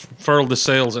furl the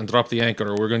sails and drop the anchor,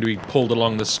 or we're going to be pulled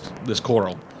along this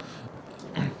coral.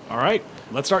 All right,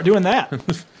 let's start doing that.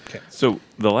 So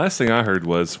the last thing I heard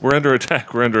was, we're under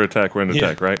attack, we're under attack, we're under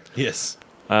attack, right? Yes.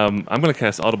 I'm going to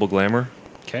cast Audible Glamour,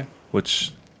 Okay.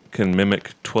 which can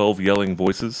mimic 12 yelling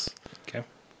voices Okay.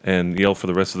 and yell for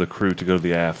the rest of the crew to go to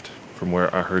the aft from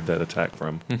where I heard that attack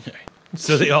from.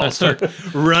 So they all start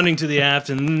running to the aft,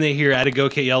 and then they hear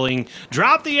Atagoke yelling,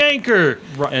 "Drop the anchor!"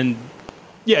 Right. And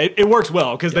Yeah, it works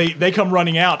well because they come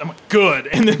running out. I'm like, good,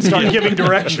 and then start giving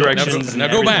directions. Now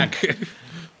go back.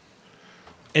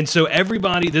 And so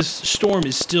everybody, this storm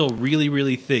is still really,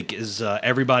 really thick as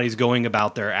everybody's going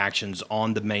about their actions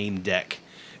on the main deck.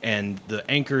 And the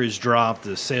anchor is dropped,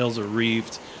 the sails are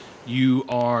reefed. You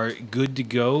are good to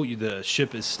go. The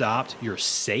ship is stopped. You're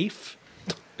safe.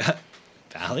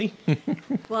 Valley?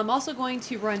 Well, I'm also going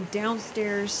to run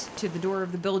downstairs to the door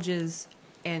of the bilges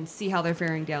and see how they're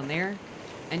faring down there,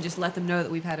 and just let them know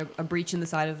that we've had a breach in the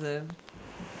side of the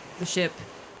ship.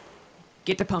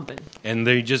 Get to pumping. And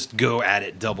they just go at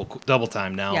it double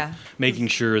time now, Yeah. making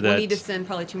sure that... We'll need to send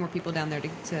probably 2 more people down there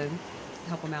to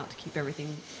help them out to keep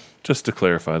everything. Just to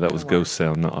clarify, that was Ghost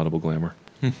Sound, not Audible Glamour.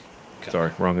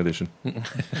 Sorry, wrong edition.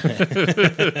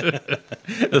 The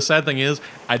sad thing is,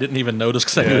 I didn't even notice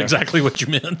because I knew exactly what you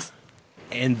meant.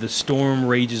 And the storm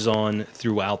rages on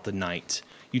throughout the night.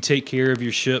 You take care of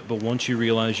your ship, but once you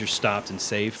realize you're stopped and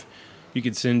safe, you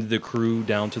can send the crew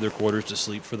down to their quarters to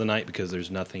sleep for the night because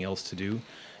there's nothing else to do.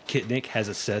 Kitnick has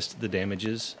assessed the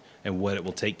damages and what it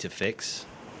will take to fix,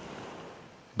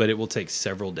 but it will take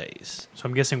several days. So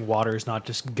I'm guessing water is not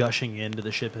just gushing into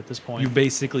the ship at this point. You're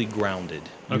basically grounded.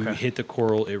 You Okay. hit the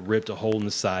coral, it ripped a hole in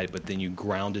the side, but then you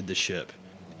grounded the ship.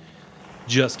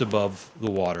 Just above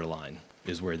the water line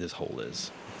is where this hole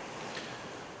is.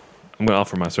 I'm going to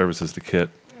offer my services to Kit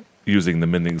using the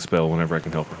mending spell whenever I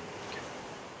can help her.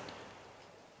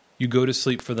 You go to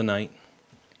sleep for the night.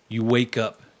 You wake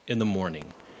up in the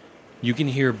morning. You can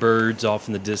hear birds off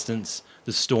in the distance.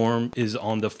 The storm is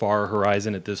on the far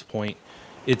horizon at this point.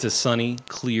 It's a sunny,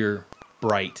 clear,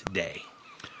 bright day.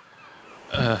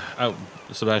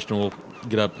 Sebastian will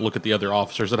get up, look at the other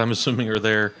officers that I'm assuming are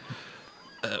there.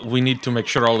 We need to make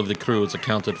sure all of the crew is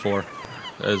accounted for.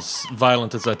 As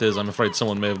violent as that is, I'm afraid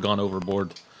someone may have gone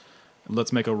overboard.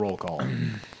 Let's make a roll call.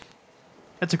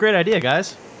 That's a great idea,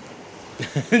 guys.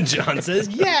 John says,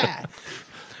 yeah.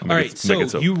 All right, Make so it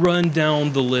so. you run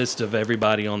down the list of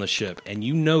everybody on the ship, and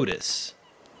you notice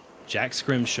Jack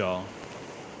Scrimshaw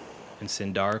and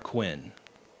Sindar Quinn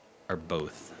are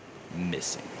both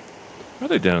missing. Are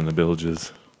they down in the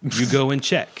villages? You go and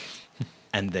check,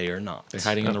 and they are not. They're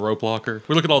hiding in the rope locker.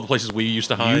 We look at all the places we used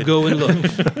to hide. You go and look,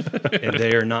 and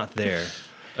they are not there.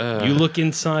 You look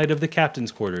inside of the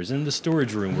captain's quarters, in the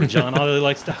storage room where John Ollie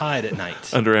likes to hide at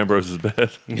night. Under Ambrose's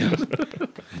bed.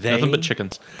 They Nothing but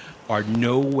chickens. are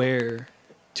nowhere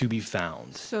to be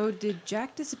found. So did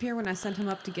Jack disappear when I sent him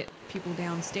up to get people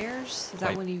downstairs? Is that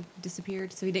Right. when he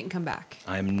disappeared? So he didn't come back.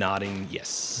 I'm nodding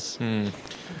yes. Okay.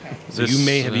 So you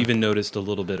may have even noticed a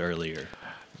little bit earlier.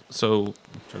 So,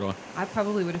 go on. I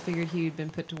probably would have figured he'd been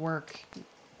put to work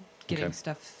getting Okay.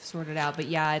 stuff sorted out. But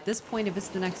yeah, at this point, if it's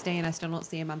the next day and I still don't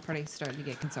see him, I'm pretty starting to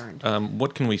get concerned.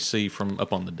 What can we see from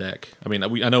up on the deck? I mean,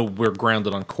 I know we're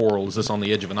grounded on coral. Is this on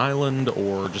the edge of an island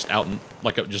or just out in,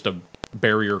 like just a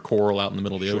barrier coral out in the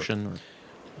middle of the ocean? Or?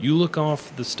 You look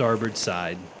off the starboard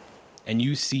side, and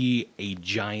you see a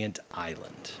giant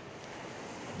island.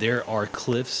 There are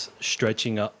cliffs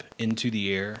stretching up into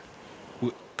the air,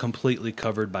 completely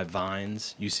covered by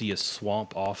vines. You see a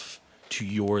swamp off to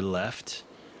your left,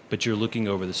 but you're looking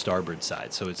over the starboard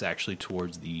side, so it's actually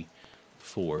towards the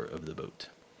fore of the boat.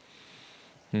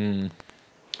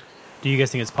 Do you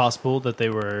guys think it's possible that they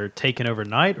were taken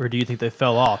overnight, or do you think they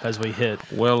fell off as we hit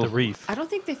Well- the reef? I don't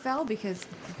think they fell because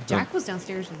Jack was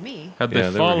downstairs with me. Had Yeah, they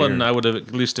they were fallen, here. I would have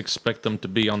at least expect them to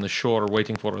be on the shore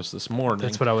waiting for us this morning.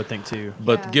 That's what I would think too.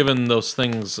 But Yeah. given those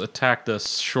things attacked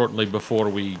us shortly before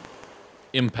we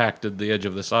impacted the edge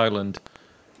of this island,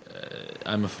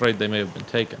 I'm afraid they may have been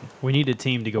taken. We need a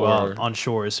team to go Or- out on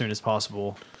shore as soon as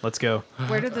possible. Let's go.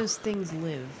 Where do those things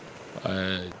live?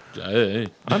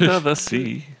 Under the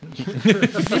sea.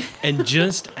 And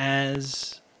just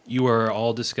as you are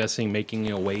all discussing making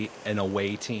an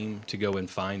away team to go and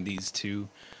find these two,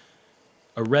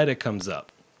 Aretta comes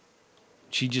up.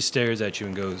 She just stares at you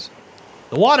and goes,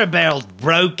 "The water barrel's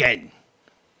broken.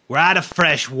 We're out of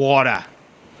fresh water."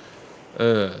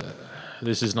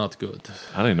 This is not good.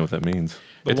 I don't even know what that means.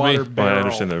 The It's water me. But I barrel.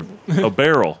 understand a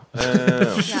barrel.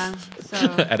 Yeah. So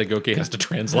Atagoke has to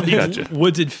translate. Gotcha.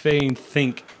 What did Fane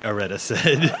think Aretta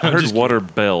said? I heard water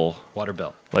bell. Water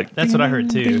bell. Like, That's what I heard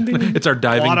too. It's our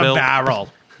diving Water bell. barrel.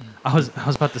 I was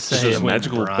about to is say it a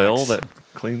magical Bronx. bell that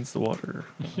cleans the water?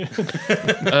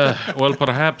 Well,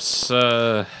 perhaps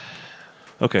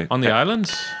Okay. on the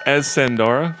islands? As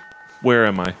Sandara, where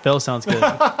am I? bell sounds good.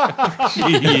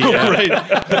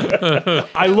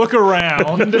 I look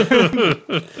around.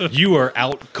 You are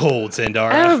out cold,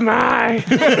 Sandara. my.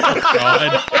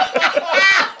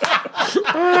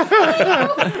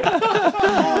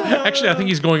 Actually, I think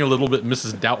he's going a little bit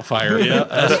Mrs. Doubtfire. Yeah,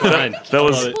 that's fine. That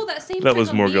was pull that same that trick was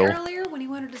on more me goal. earlier when he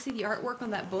wanted to see the artwork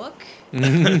on that book,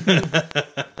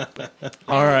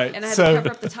 All right. and I had to So cover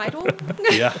up the title.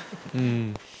 Yeah.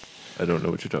 I don't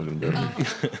know what you're talking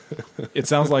about. it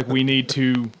sounds like we need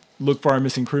to look for our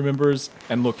missing crew members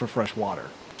and look for fresh water.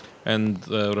 And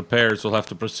repairs will have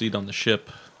to proceed on the ship,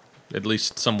 at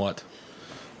least somewhat.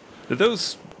 Did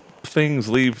those things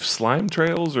leave slime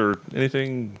trails or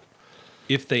anything?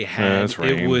 If they had, That's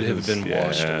it would have rain. been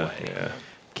washed Yeah, away. Yeah.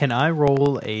 Can I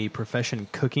roll a profession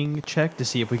cooking check to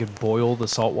see if we could boil the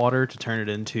salt water to turn it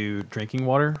into drinking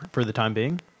water for the time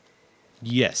being?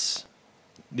 Yes.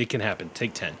 It can happen.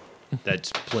 Take 10.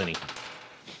 That's plenty.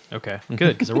 Okay,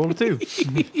 good, because I rolled a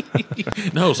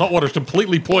 2. No, salt water's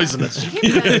completely poisonous.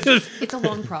 It's a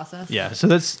long process. Yeah, so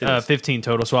that's 15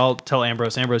 total. So I'll tell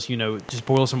Ambrose, just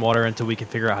boil some water until we can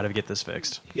figure out how to get this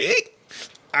fixed.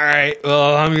 All right.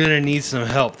 Well, I'm going to need some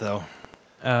help, though.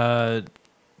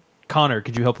 Connor,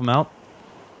 could you help him out?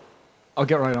 I'll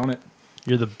get right on it.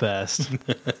 You're the best.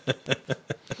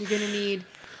 You're going to need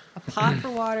a pot for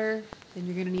water, then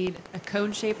you're going to need a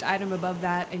cone-shaped item above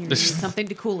that, and you're going to need something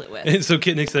to cool it with. And so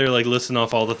Kitnick's there, like, listing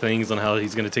off all the things on how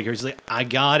he's going to take care. She's like, I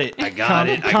got it.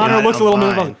 Connor looks a little fine.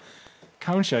 miserable.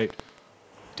 Cone shaped.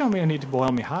 Tell me I need to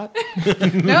boil me hot.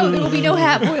 No, there will be no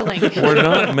hat boiling. We're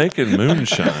not making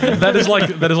moonshine. That is like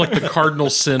the cardinal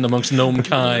sin amongst gnome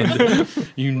kind.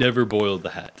 You never boiled the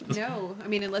hat. No, I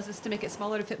mean, unless it's to make it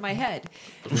smaller to fit my head.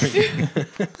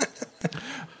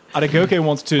 Adagoke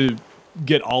wants to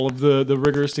get all of the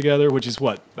riggers together, which is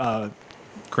what? Crimson.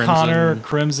 Connor,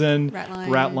 Crimson, Ratline.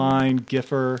 Ratline,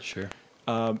 Giffer. Sure.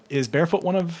 Is Barefoot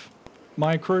one of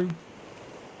my crew?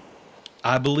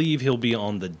 I believe he'll be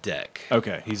on the deck.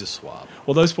 Okay. He's a swab.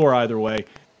 Well, those four either way.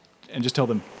 And just tell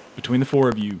them, between the four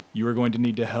of you, you are going to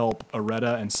need to help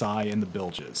Aretta and Sai in the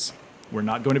bilges. We're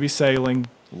not going to be sailing.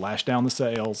 Lash down the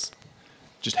sails.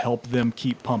 Just help them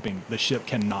keep pumping. The ship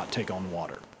cannot take on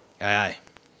water. Aye,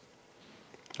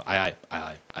 aye.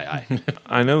 Aye.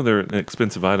 I know they're an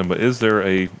expensive item, but is there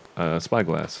a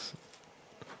spyglass?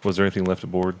 Was there anything left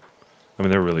aboard? I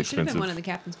mean, they're really It should have expensive. been one of the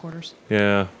captain's quarters.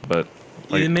 Yeah, but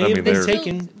It may have been they're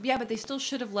taken. Yeah, but they still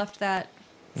should have left that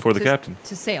for the to, captain,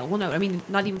 to sail. Well, no, I mean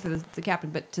not even for the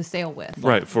captain, but to sail with.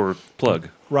 right? For plug,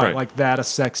 Right, like that, a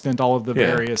sextant, all of the Yeah,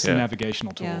 various yeah.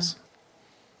 navigational Yeah. tools.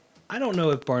 I don't know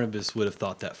if Barnabas would have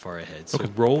thought that far ahead. So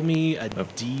roll me a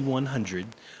D100.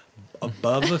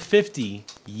 Above a 50,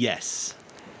 yes.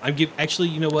 Actually,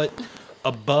 you know what?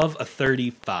 Above a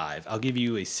 35, I'll give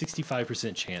you a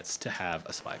 65% chance to have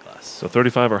a spyglass. So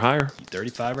 35 or higher,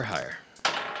 35 or higher.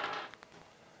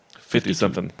 50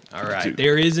 something. All right. 52.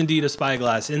 There is indeed a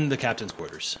spyglass in the captain's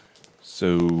quarters.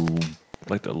 So, I'd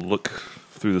like to look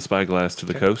through the spyglass to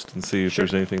the coast and see if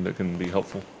there's anything that can be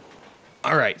helpful.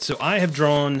 All right. So I have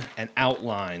drawn an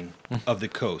outline of the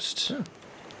coast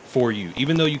for you.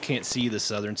 Even though you can't see the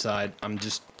southern side,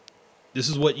 this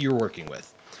is what you're working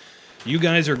with. You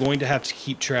guys are going to have to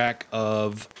keep track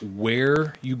of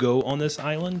where you go on this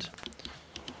island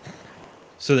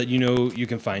so that you know you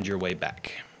can find your way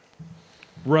back.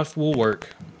 Rough will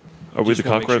work. Are we Just the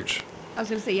wanna make sure. cockroach? I was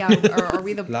going to say, yeah, are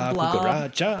we the La blob?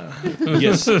 cucaracha.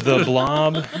 Yes, the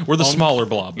blob. We're the on- smaller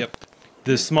blob. Yep.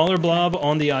 The smaller blob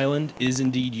on the island is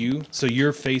indeed you, so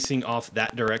you're facing off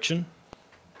that direction.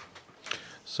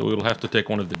 So we'll have to take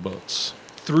one of the boats.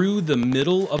 Through the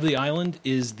middle of the island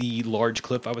is the large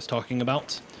cliff I was talking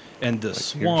about, and the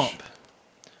swamp,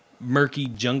 murky,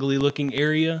 jungly-looking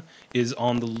area is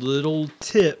on the little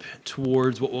tip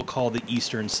towards what we'll call the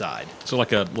eastern side. So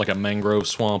like a mangrove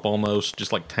swamp almost,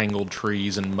 just like tangled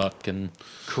trees and muck and.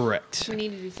 Correct. We need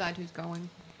to decide who's going.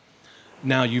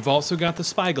 Now, you've also got the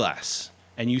spyglass,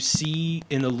 and you see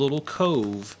in the little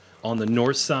cove on the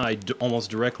north side, almost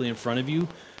directly in front of you,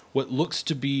 what looks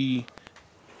to be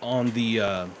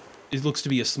it looks to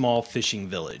be a small fishing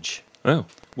village. Oh,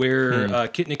 Where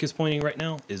Kitnick is pointing right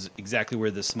now is exactly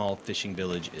where this small fishing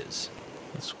village is.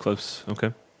 that's close.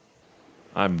 Okay.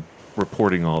 I'm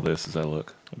reporting all this as I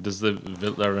look. Does are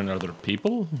there other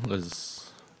people?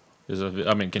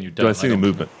 I mean, can you tell? Do I see any don't-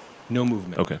 movement? No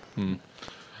movement. Okay.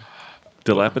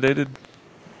 Dilapidated?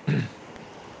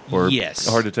 Or Yes.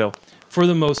 hard to tell? For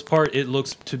the most part, it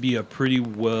looks to be a pretty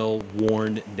well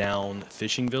worn down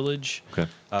fishing village. Okay.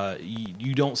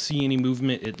 You don't see any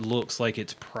movement. It looks like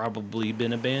it's probably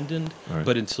been abandoned. All right.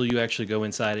 But until you actually go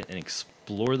inside it and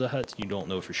explore the huts, you don't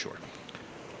know for sure.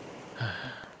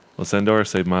 Well, Sandara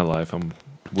saved my life. I'm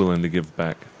willing to give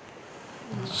back.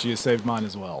 She has saved mine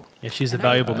as well. Yeah, she's a And I-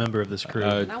 valuable member of this crew.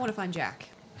 And I want to find Jack.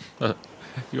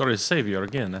 You are a savior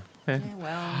again. Yeah,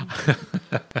 well,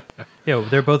 Yeah,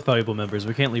 they're both valuable members.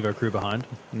 We can't leave our crew behind.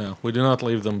 No, we do not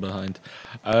leave them behind.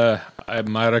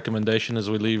 My recommendation is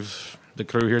we leave the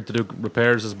crew here to do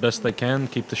repairs as best they can,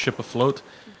 keep the ship afloat.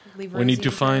 leave We need Rosie to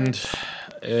in find.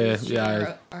 charge. She's Yeah,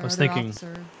 our I was other thinking-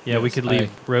 officer. Yeah, we Yes, could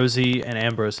leave Rosie and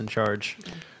Ambrose in charge.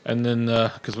 and then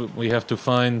because we have to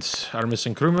find our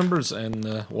missing crew members and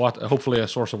hopefully a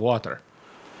source of water.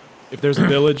 If there's a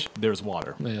village, there's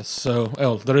water. Yes. So,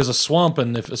 there is a swamp,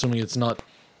 and assuming it's not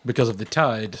because of the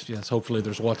tide, yes, hopefully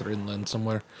there's water inland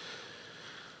somewhere.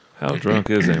 How drunk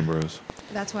is Ambrose?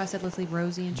 That's why I said let's leave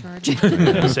Rosie in charge.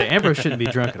 So Ambrose shouldn't be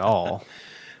drunk at all.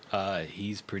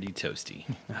 He's pretty toasty.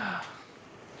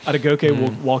 Adagoke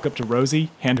will walk up to Rosie,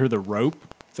 hand her the rope,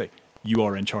 say, "You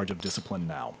are in charge of discipline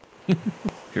now."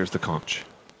 Here's the conch.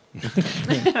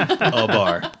 A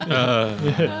bar.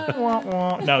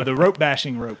 No, the rope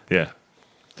bashing rope. Yeah.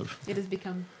 It has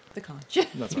become The conch.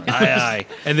 That's all right. Aye.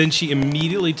 And then she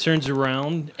immediately turns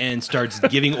around and starts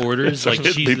giving orders like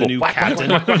hitting she's people. the new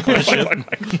captain of the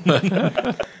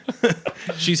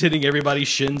ship. She's hitting everybody's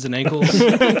shins and ankles.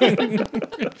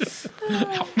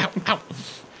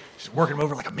 She's working him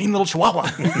over like a mean little chihuahua.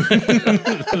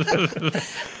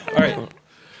 All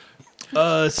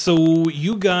right. So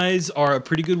you guys are a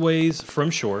pretty good ways from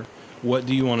shore. What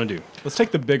do you want to do? Let's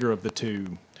take the bigger of the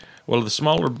two. Well, the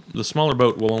smaller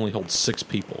boat will only hold 6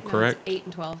 people, correct? No, it's 8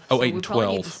 and 12. Oh, so 8 we and probably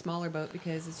need 12. the smaller boat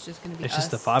because it's just going to be It's us.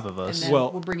 just the 5 of us. And then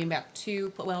Well- we're bringing back 2,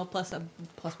 plus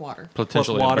water. Plus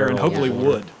Potentially a water and barrel of hopefully water.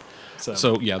 wood.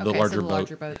 So yeah, the Okay, larger so the boat.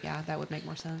 larger boat, yeah, that would make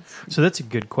more sense. So that's a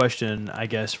good question, I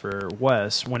guess, for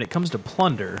Wes. When it comes to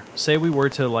plunder, say we were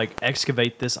to like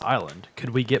excavate this island, could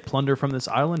we get plunder from this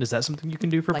island? Is that something you can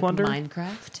do for Like plunder?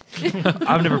 Minecraft.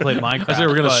 I've never played Minecraft. I say we're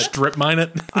going to but strip mine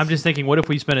it. I'm just thinking, what if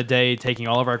we spent a day taking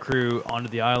all of our crew onto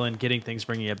the island, getting things,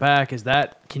 bringing it back?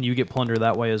 Can you get plunder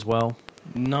that way as well?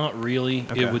 Not really.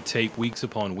 Okay. It would take weeks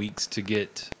upon weeks to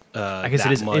get. I guess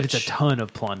that it is. much. It's a ton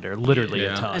of plunder, literally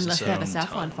Yeah. a ton. Unless they have a Some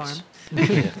saffron tons. farm.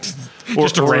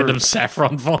 Just a random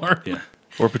saffron farm. Yeah.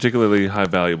 Or particularly high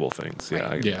valuable things. Yeah,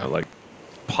 Right. Yeah. like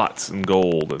pots and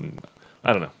gold and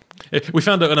I don't know. We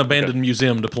found an abandoned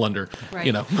museum to plunder. Right.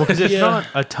 You know, Because it's Yeah. not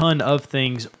a ton of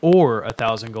things or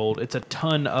 1,000 gold. It's a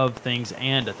ton of things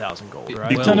and 1,000 gold,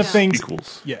 right? A Well, ton of Yeah. things.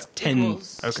 Equals. Yeah. 10.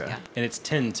 Equals- Okay. yeah. And it's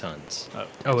 10 tons.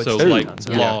 Oh, it's So 10 like tons,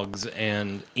 okay. logs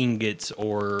and ingots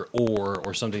or ore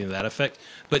or something to that effect.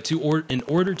 But in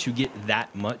order to get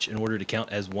that much, in order to count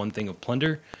as one thing of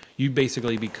plunder, you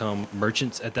basically become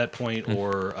merchants at that point,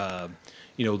 or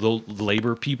the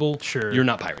labor people. Sure. You're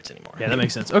not pirates anymore. Yeah, that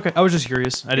makes sense. Okay, I was just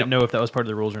curious. I didn't Yep. know if that was part of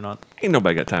the rules or not. Ain't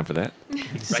nobody got time for that.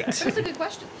 That's a good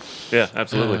question. Yeah,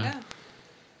 absolutely. Yeah.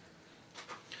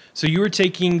 So you were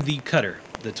taking the cutter,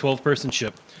 the 12-person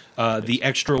ship, the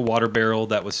extra water barrel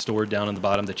that was stored down in the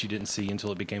bottom that you didn't see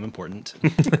until it became important.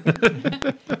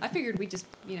 I figured we'd just,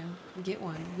 get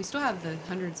one. We still have the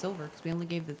 100 silver because we only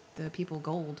gave the people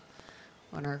gold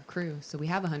on our crew. So we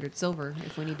have 100 silver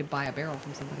if we need to buy a barrel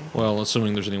from somebody. well,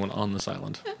 assuming there's anyone on this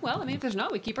island. Well, if there's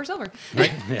not, we keep our silver.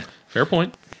 Right? Yeah. Fair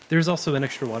point. There's also an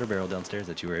extra water barrel downstairs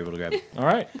that you were able to grab. All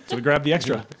right. So we grab the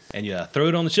extra. And you throw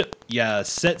it on the ship. You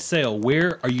set sail.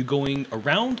 Where are you going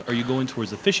around? Are you going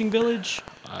towards the fishing village?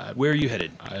 Where are you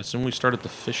headed? I assume we start at the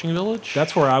fishing village.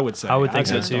 That's where I would say. I would think I'd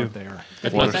so, start too. There.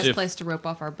 If The not- best if- place to rope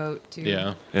off our boat, too.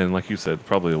 Yeah. And like you said,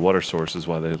 probably a water source is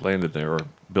why they landed there or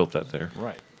built that there.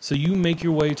 Right. So you make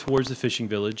your way towards the fishing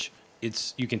village.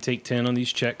 You can take 10 on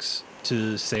these checks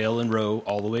to sail and row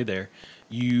all the way there.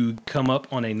 You come up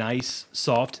on a nice,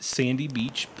 soft, sandy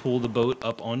beach, pull the boat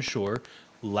up on shore,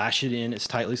 lash it in as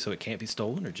tightly so it can't be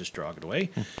stolen, or just draw it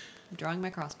away. I'm drawing my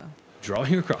crossbow.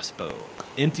 Drawing your crossbow.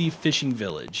 Empty fishing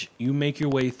village. You make your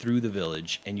way through the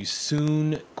village, and you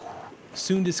soon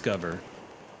discover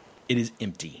it is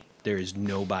empty. There is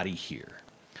nobody here.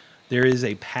 There is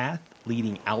a path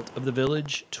leading out of the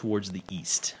village towards the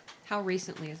east. How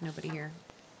recently is nobody here?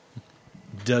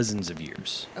 Dozens of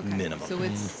years, Okay. minimum. So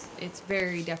it's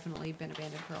very definitely been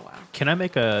abandoned for a while. Can I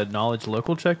make a knowledge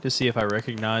local check to see if I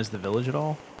recognize the village at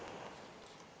all?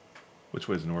 Which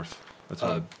way's north? That's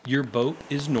what Your boat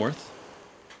is north.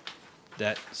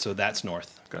 So that's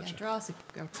north. gotcha. Yeah, draw us a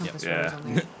compass Yeah. rose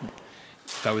on there.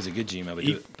 If I was a good GM, I would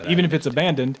do it. But Even I- if it's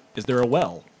abandoned, is there a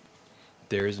well?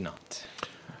 there is not.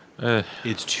 Eh,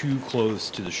 It's too close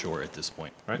to the shore at this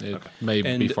point. Right? it Okay. may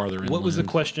And be farther inland. what was the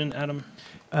question, Adam?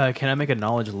 Can I make a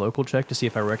knowledge local check to see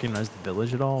if I recognize the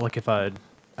village at all? Like if I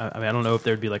don't know if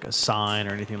there'd be like a sign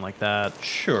or anything like that.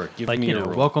 Sure. Give Like, me a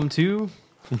roll. welcome to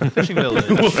fishing village.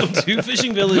 Welcome to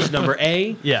Fishing Village number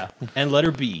A Yeah. and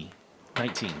letter B,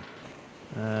 19.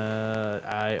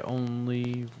 I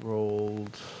only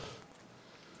rolled.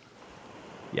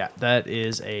 Yeah, that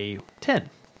is a 10.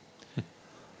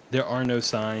 There are no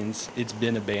signs. It's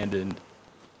been abandoned.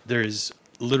 There is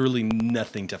literally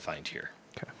nothing to find here.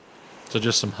 So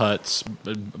just some huts,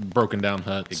 broken down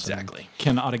huts. Exactly.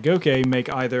 Can Atagoke make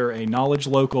either a knowledge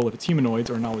local if it's humanoids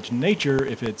or knowledge nature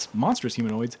if it's monstrous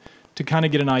humanoids to kind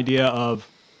of get an idea of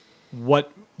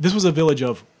what this was a village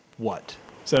of what?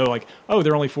 So like, oh,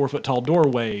 there are only 4-foot tall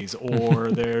doorways, or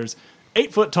there's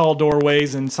 8-foot tall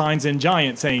doorways and signs in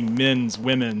giant saying men's,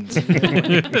 women's. I'm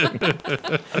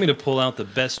going to pull out the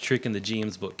best trick in the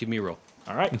GM's book. Give me a roll.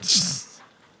 All right.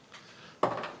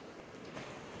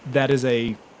 That is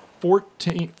a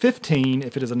 15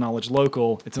 if it is a knowledge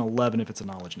local. It's an 11 if it's a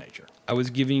knowledge nature. I was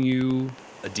giving you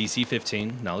a DC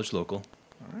 15, knowledge local.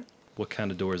 All right. What kind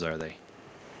of doors are they?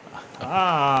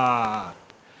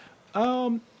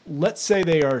 Let's say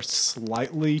they are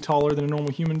slightly taller than a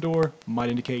normal human door. Might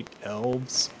indicate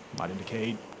elves. Might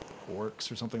indicate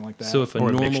orcs or something like that. So if a Or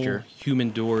a normal mixture.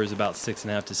 human door is about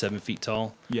 6.5 to 7 feet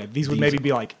tall, yeah, these would maybe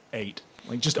be like 8.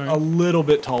 Like just a little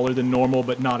bit taller than normal,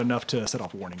 but not enough to set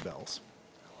off warning bells.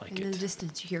 I like And in the it.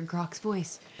 distance, you hear Grok's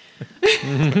voice.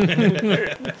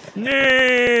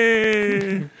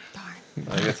 Darn.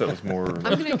 I guess that was more. I'm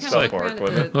going to kind of South look Park, around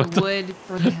wasn't at the wood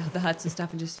for the huts and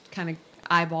stuff and just kind of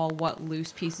eyeball what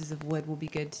loose pieces of wood will be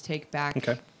good to take back.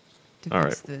 Okay. To All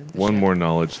fix right. the One ship. more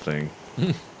knowledge thing.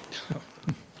 You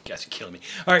guys are killing me.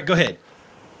 All right, go ahead.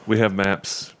 We have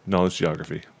maps, knowledge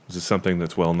geography. Is this something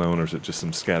that's well known, or is it just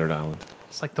some scattered island?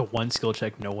 It's like the one skill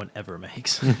check no one ever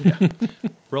makes.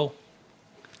 Roll.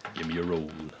 Give me a roll.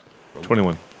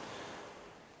 21.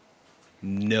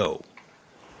 No.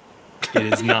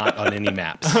 It is not on any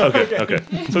maps. Okay.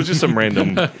 So it's just some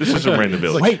random. This is some random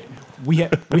village. Wait, we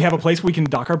have a place we can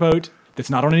dock our boat that's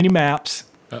not on any maps.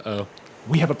 Uh-oh.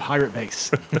 We have a pirate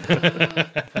base.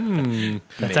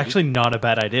 That's actually not a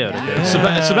bad idea.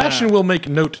 Yeah. Sebastian will make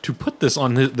note to put this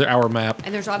on our map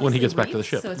And there's when obviously he gets back to the reefs,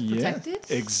 ship. so it's Yeah, protected.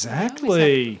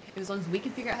 exactly. As long as we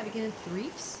can figure out how to get into the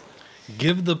reefs.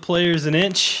 Give the players an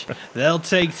inch. They'll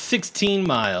take 16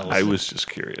 miles. I was just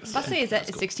curious. I was about to say, is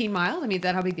that 16 miles? I mean, is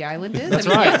that how big the island is? That's I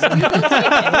mean, right. Yes, we will take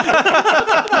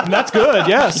And that's good.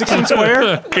 Yeah, 16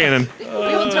 square. Cannon. it. We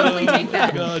will totally take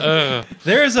that.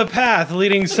 There is a path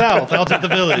leading south out of the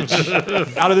village.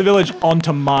 Out of the village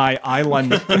onto my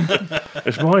island.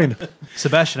 It's mine.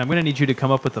 Sebastian, I'm going to need you to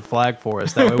come up with a flag for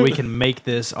us. That way we can make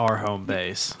this our home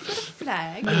base.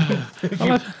 Flag.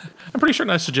 I'm pretty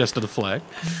certain I suggested a flag.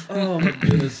 Oh my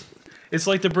goodness. It's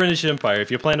like the British Empire.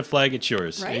 If you plant a flag, it's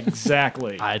yours. Right?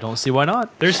 Exactly. I don't see why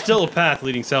not. There's still a path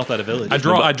leading south out of village. I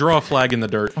draw a flag in the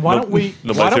dirt. Why don't we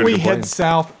Nobody's here to head blame.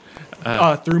 south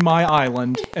through my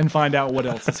island and find out what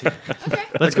else is here?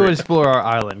 Let's go explore our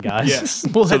island, guys. Yes.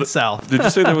 We'll head south. Did you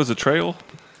say there was a trail?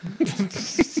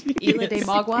 Isla de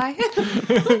Mogwai.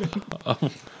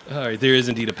 All right, there is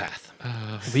indeed a path.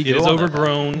 We It go is on that.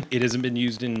 overgrown. It hasn't been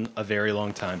used in a very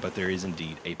long time, but there is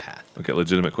indeed a path. Okay,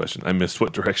 legitimate question. I missed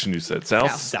what direction you said.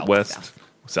 South, South. west,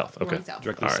 south. Okay. Going south.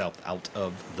 Directly All right. south out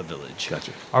of the village.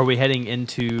 Gotcha. Are we heading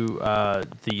into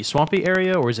the swampy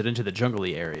area or is it into the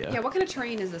jungly area? Yeah, what kind of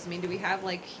terrain is this? I mean, do we have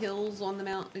like hills on the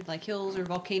mountain, like hills or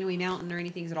volcano-y mountain or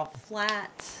anything? Is it all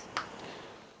flat?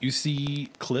 You see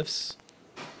cliffs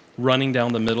running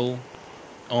down the middle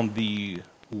on the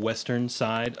western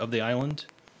side of the island,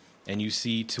 and you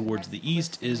see towards the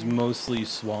east is mostly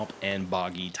swamp and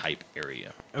boggy type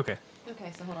area. Okay.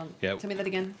 Okay, so hold on. Yeah. Tell me that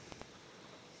again.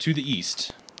 To the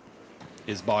east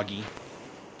is boggy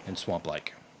and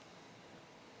swamp-like.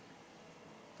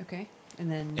 Okay,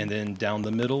 and then. And then down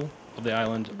the middle of the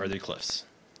island are the cliffs.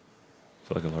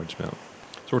 So like a large mountain.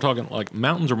 So we're talking like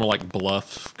mountains or more like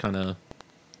bluff kind of.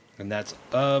 And that's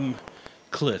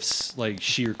cliffs, like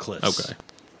sheer cliffs. Okay.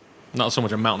 Not so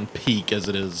much a mountain peak as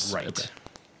it is. Right. Okay.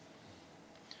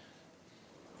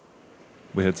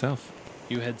 We head south.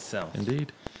 You head south.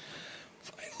 Indeed.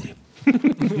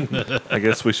 I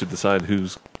guess we should decide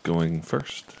who's going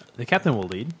first. The captain will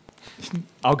lead.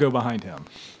 I'll go behind him.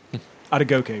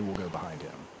 Adagoke will go behind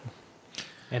him.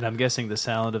 And I'm guessing the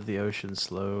sound of the ocean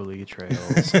slowly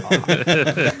trails off.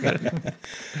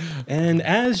 And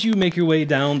as you make your way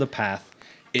down the path,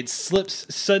 it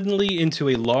slips suddenly into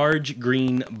a large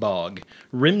green bog.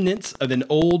 Remnants of an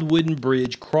old wooden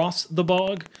bridge cross the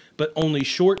bog, but only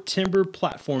short timber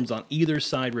platforms on either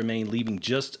side remain, leaving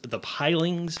just the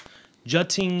pilings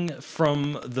jutting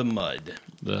from the mud.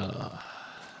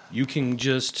 You can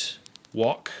just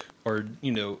walk or,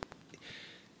 and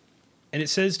it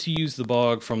says to use the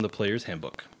bog from the player's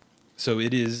handbook. So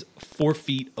it is 4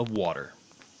 feet of water.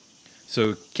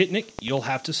 So, Kitnik, you'll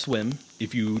have to swim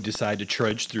if you decide to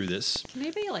trudge through this. Can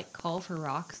anybody like call for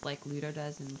rocks like Ludo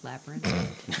does in Labyrinth?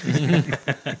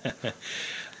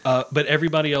 But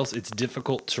everybody else, it's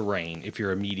difficult terrain if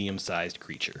you're a medium-sized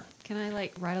creature. Can I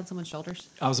like ride on someone's shoulders?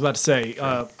 I was about to say,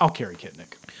 I'll carry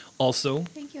Kitnik. Also,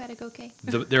 Thank you, Adagoke.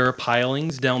 there are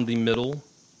pilings down the middle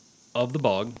of the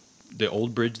bog, the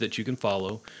old bridge that you can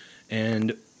follow,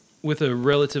 and with a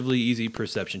relatively easy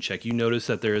perception check, you notice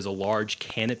that there is a large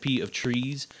canopy of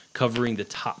trees covering the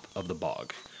top of the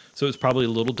bog. So it's probably a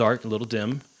little dark, a little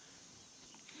dim,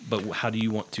 but how do you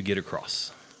want to get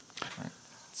across?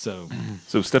 So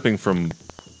So stepping from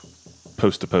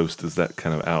post to post, is that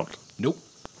kind of out? Nope.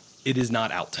 It is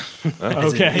not out.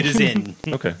 Okay. It is in.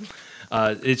 Okay.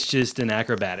 It's just an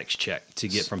acrobatics check to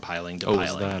get from piling to Oh, is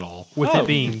piling. that all? With Oh. it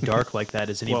being dark like that,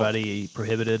 is anybody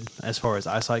prohibited as far as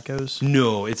eyesight goes?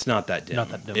 No, it's not that dim. Not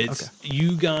that dim, It's, okay.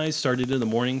 You guys started in the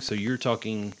morning, so you're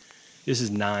talking, this is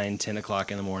 9, 10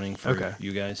 o'clock in the morning for Okay.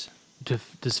 you guys.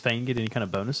 Does Fane get any kind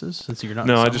of bonuses since you're not?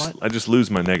 No, in sunlight? I just lose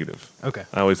my negative. Okay.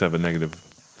 I always have a negative.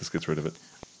 This gets rid of it.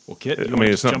 Well, Kit, I you mean, want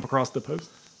to it's not- jump across the post?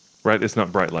 Right? It's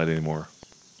not bright light anymore.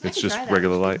 I It's could just try that.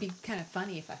 regular It'd light. be kind of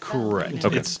funny if I fell, Correct. you know?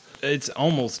 Okay. It's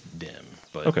almost dim,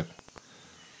 but Okay.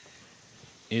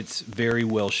 it's very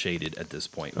well shaded at this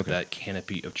point with Okay. that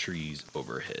canopy of trees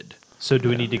overhead. So do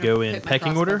we need to I'm gonna go in pick my pecking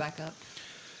crossbow order? back up.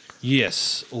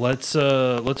 Yes, let's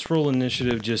roll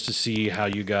initiative just to see how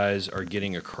you guys are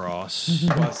getting across.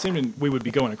 Well, assuming we would be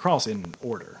going across in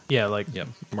order. Yeah, like Yep.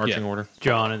 Marching Yeah. order.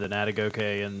 John and then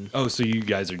Atagoke and Oh, so you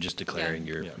guys are just declaring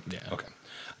Yeah. your Yeah. Okay.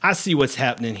 I see what's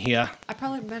happening here. I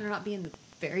probably better not be in the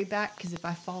very back because if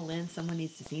I fall in, someone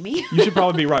needs to see me. You should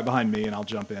probably be right behind me, and I'll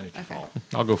jump in if you Okay. fall.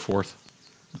 I'll go fourth.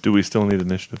 Do we still need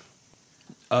initiative?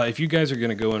 If you guys are going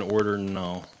to go in order,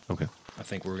 no. Okay. I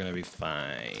think we're going to be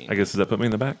fine. I guess does that put me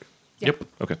in the back? Yep.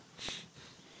 Okay.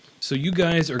 So you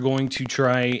guys are going to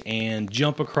try and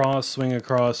jump across, swing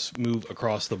across, move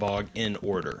across the bog in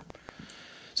order.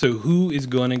 So who is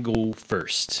going to go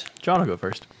first? John will go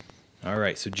first. All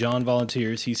right, so John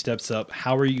volunteers. He steps up.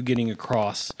 How are you getting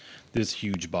across this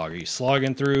huge bog? Are you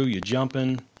slogging through? You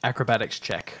jumping? Acrobatics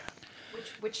check.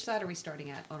 Which side are we starting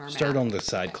at on our map? Start on the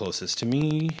side closest to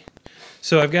me.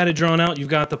 So I've got it drawn out. You've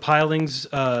got the pilings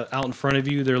out in front of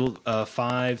you. They're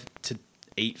 5 to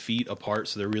 8 feet apart,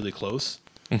 so they're really close.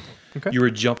 Okay. You were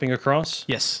jumping across?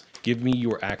 Yes. Give me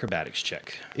your acrobatics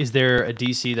check. Is there a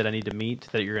DC that I need to meet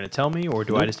that you're going to tell me, or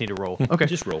do I just need to roll? Okay.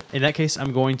 Just roll. In that case,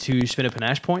 I'm going to spend a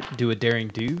panache point, do a daring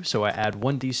do, so I add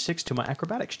 1d6 to my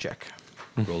acrobatics check.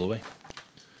 Roll away.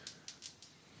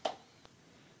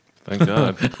 Thank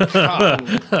God.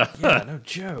 Yeah, no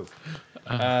joke.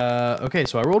 Okay,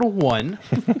 so I rolled a 1,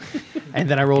 and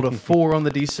then I rolled a 4 on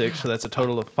the d6, so that's a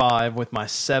total of 5 with my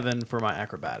 7 for my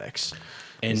acrobatics.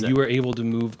 And Is that- you were able to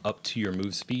move up to your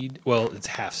move speed. Well, it's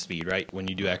half speed, right, when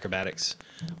you do acrobatics.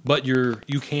 But you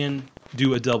can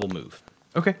do a double move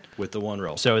Okay. with the one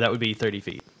roll. So that would be 30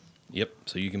 feet. Yep,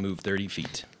 so you can move 30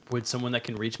 feet. Would someone that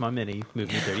can reach my mini move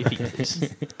me 30 feet,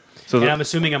 please? So And the, I'm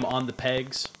assuming I'm on the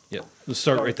pegs. Yep. Let's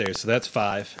start right there. So that's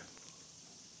 5.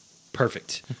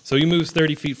 Perfect. So he moves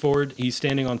 30 feet forward. He's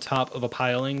standing on top of a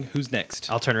piling. Who's next?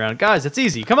 I'll turn around. Guys, it's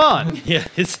easy. Come on. Yeah,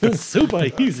 it's super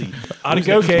easy.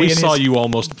 Atagoke, We in saw his, you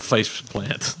almost face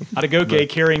plant. Atagoke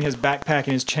carrying his backpack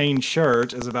and his chain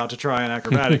shirt is about to try an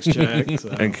acrobatics check. So.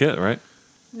 and Kit, right?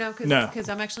 No, No. because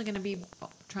I'm actually going to be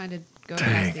trying to go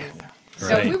past these. So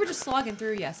Right. if we were just slogging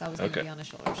through, yes, I was going to Okay. be on his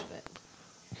shoulders.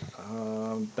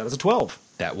 But That is a 12.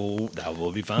 That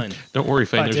will be fine. Don't worry,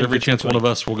 Fane. There's 10, every 15, chance one of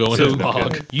us will go in So his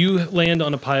bog. you land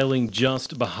on a piling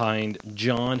just behind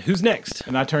John. Who's next?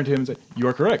 And I turned to him and said, "You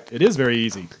are correct. It is very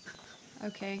easy."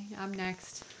 okay, I'm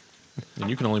next. And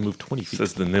you can only move 20 feet.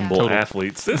 Says the nimble Total.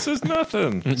 athletes. This is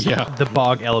nothing. Yeah. The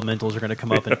bog elementals are going to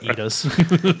come up and eat us.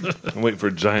 I'm waiting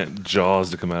for giant jaws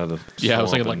to come out of the Yeah, I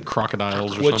was swamp thinking like and-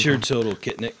 crocodiles or What's something. your total,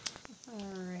 Kitnick? All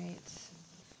right,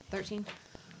 13.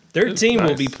 13 will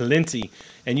Nice. be plenty.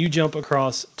 And you jump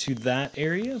across to that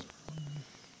area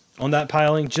on that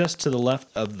piling just to the left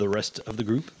of the rest of the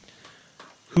group.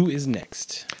 Who is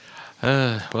next?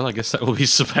 Well, I guess that will be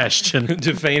Sebastian.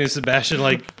 To Fane and Sebastian,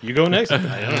 like, you go next?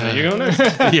 You go next?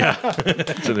 Yeah.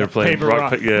 So they're playing Paper,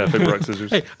 rock, rock. paper, rock, scissors.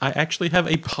 Hey, I actually have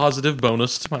a positive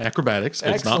bonus to my acrobatics.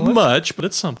 It's not Excellent. much, but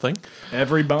it's something.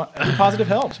 Every positive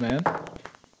helps, man.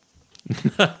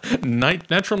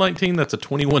 Natural 19, that's a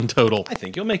 21 total. I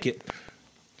think you'll make it.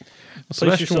 Place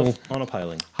Sebastian will yourself on a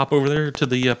piling. hop over there to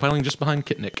the piling just behind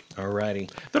Kitnick. Alrighty.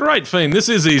 The right, Fane, this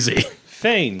is easy.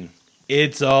 Fane,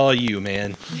 it's all you,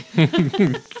 man.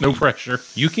 No pressure.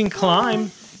 You can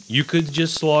climb. You could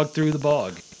just slog through the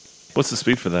bog. What's the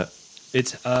speed for that?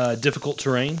 It's difficult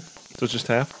terrain. So it's just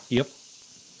half? Yep.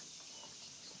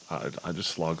 I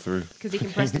just slog through. Because he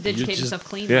can press to digitate just- himself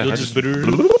clean. Yeah, You'll I just just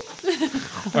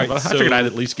All right, I so figured I'd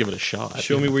at least give it a shot.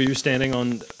 show me where you're standing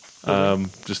on. I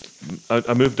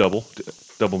move double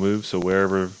move. So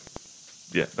wherever,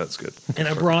 yeah, that's good. And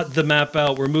I brought the map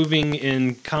out. We're moving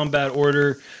in combat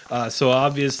order. So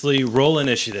obviously, roll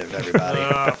initiative, everybody.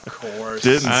 Of course.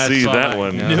 Didn't I see saw that that.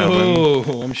 one. No,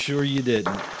 I'm sure you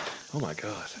didn't. Oh my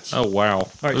God. Oh, wow. All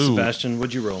right, Ooh, Sebastian,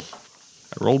 what'd you roll?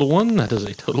 I rolled a 1. That is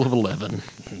a total of 11.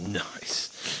 Nice.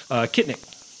 Kitnick.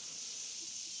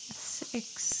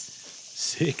 6.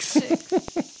 6.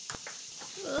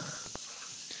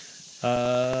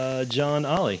 John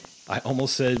Ollie. I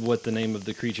almost said what the name of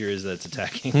the creature is that's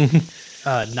attacking.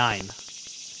 9.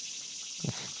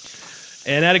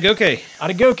 And Atagoke.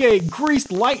 Atagoke,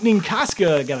 Greased Lightning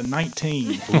Casca got a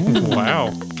 19.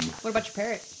 Wow. What about your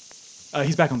parrot?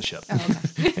 He's back on the ship. Oh,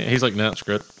 okay. He's like, no,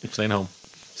 screw it. I'm staying home.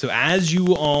 So as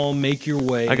you all make your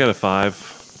way, I got a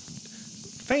 5.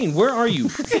 Fane, where are you?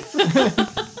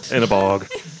 In a bog.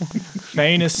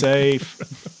 Fane is safe.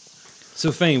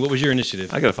 So, Fane, what was your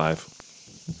initiative? I got a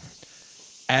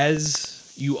 5.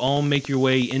 As you all make your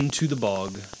way into the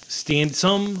bog,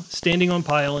 some standing on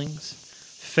pilings,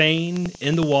 Fane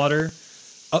in the water,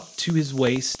 up to his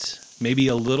waist, maybe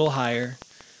a little higher,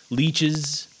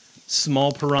 leeches,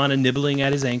 small piranha nibbling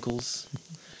at his ankles.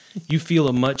 You feel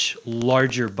a much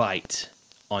larger bite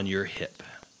on your hip.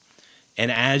 And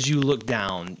as you look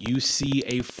down, you see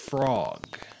a frog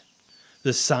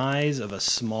the size of a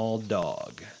small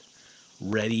dog,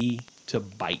 ready to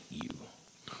bite you.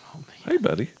 Hey,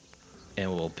 buddy.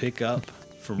 And we'll pick up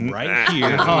from right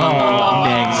here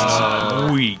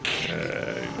next week.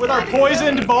 With our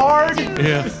poisoned bard.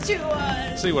 Yeah.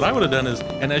 See, what I would have done is,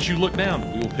 and as you look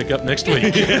down, we will pick up next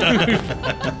week.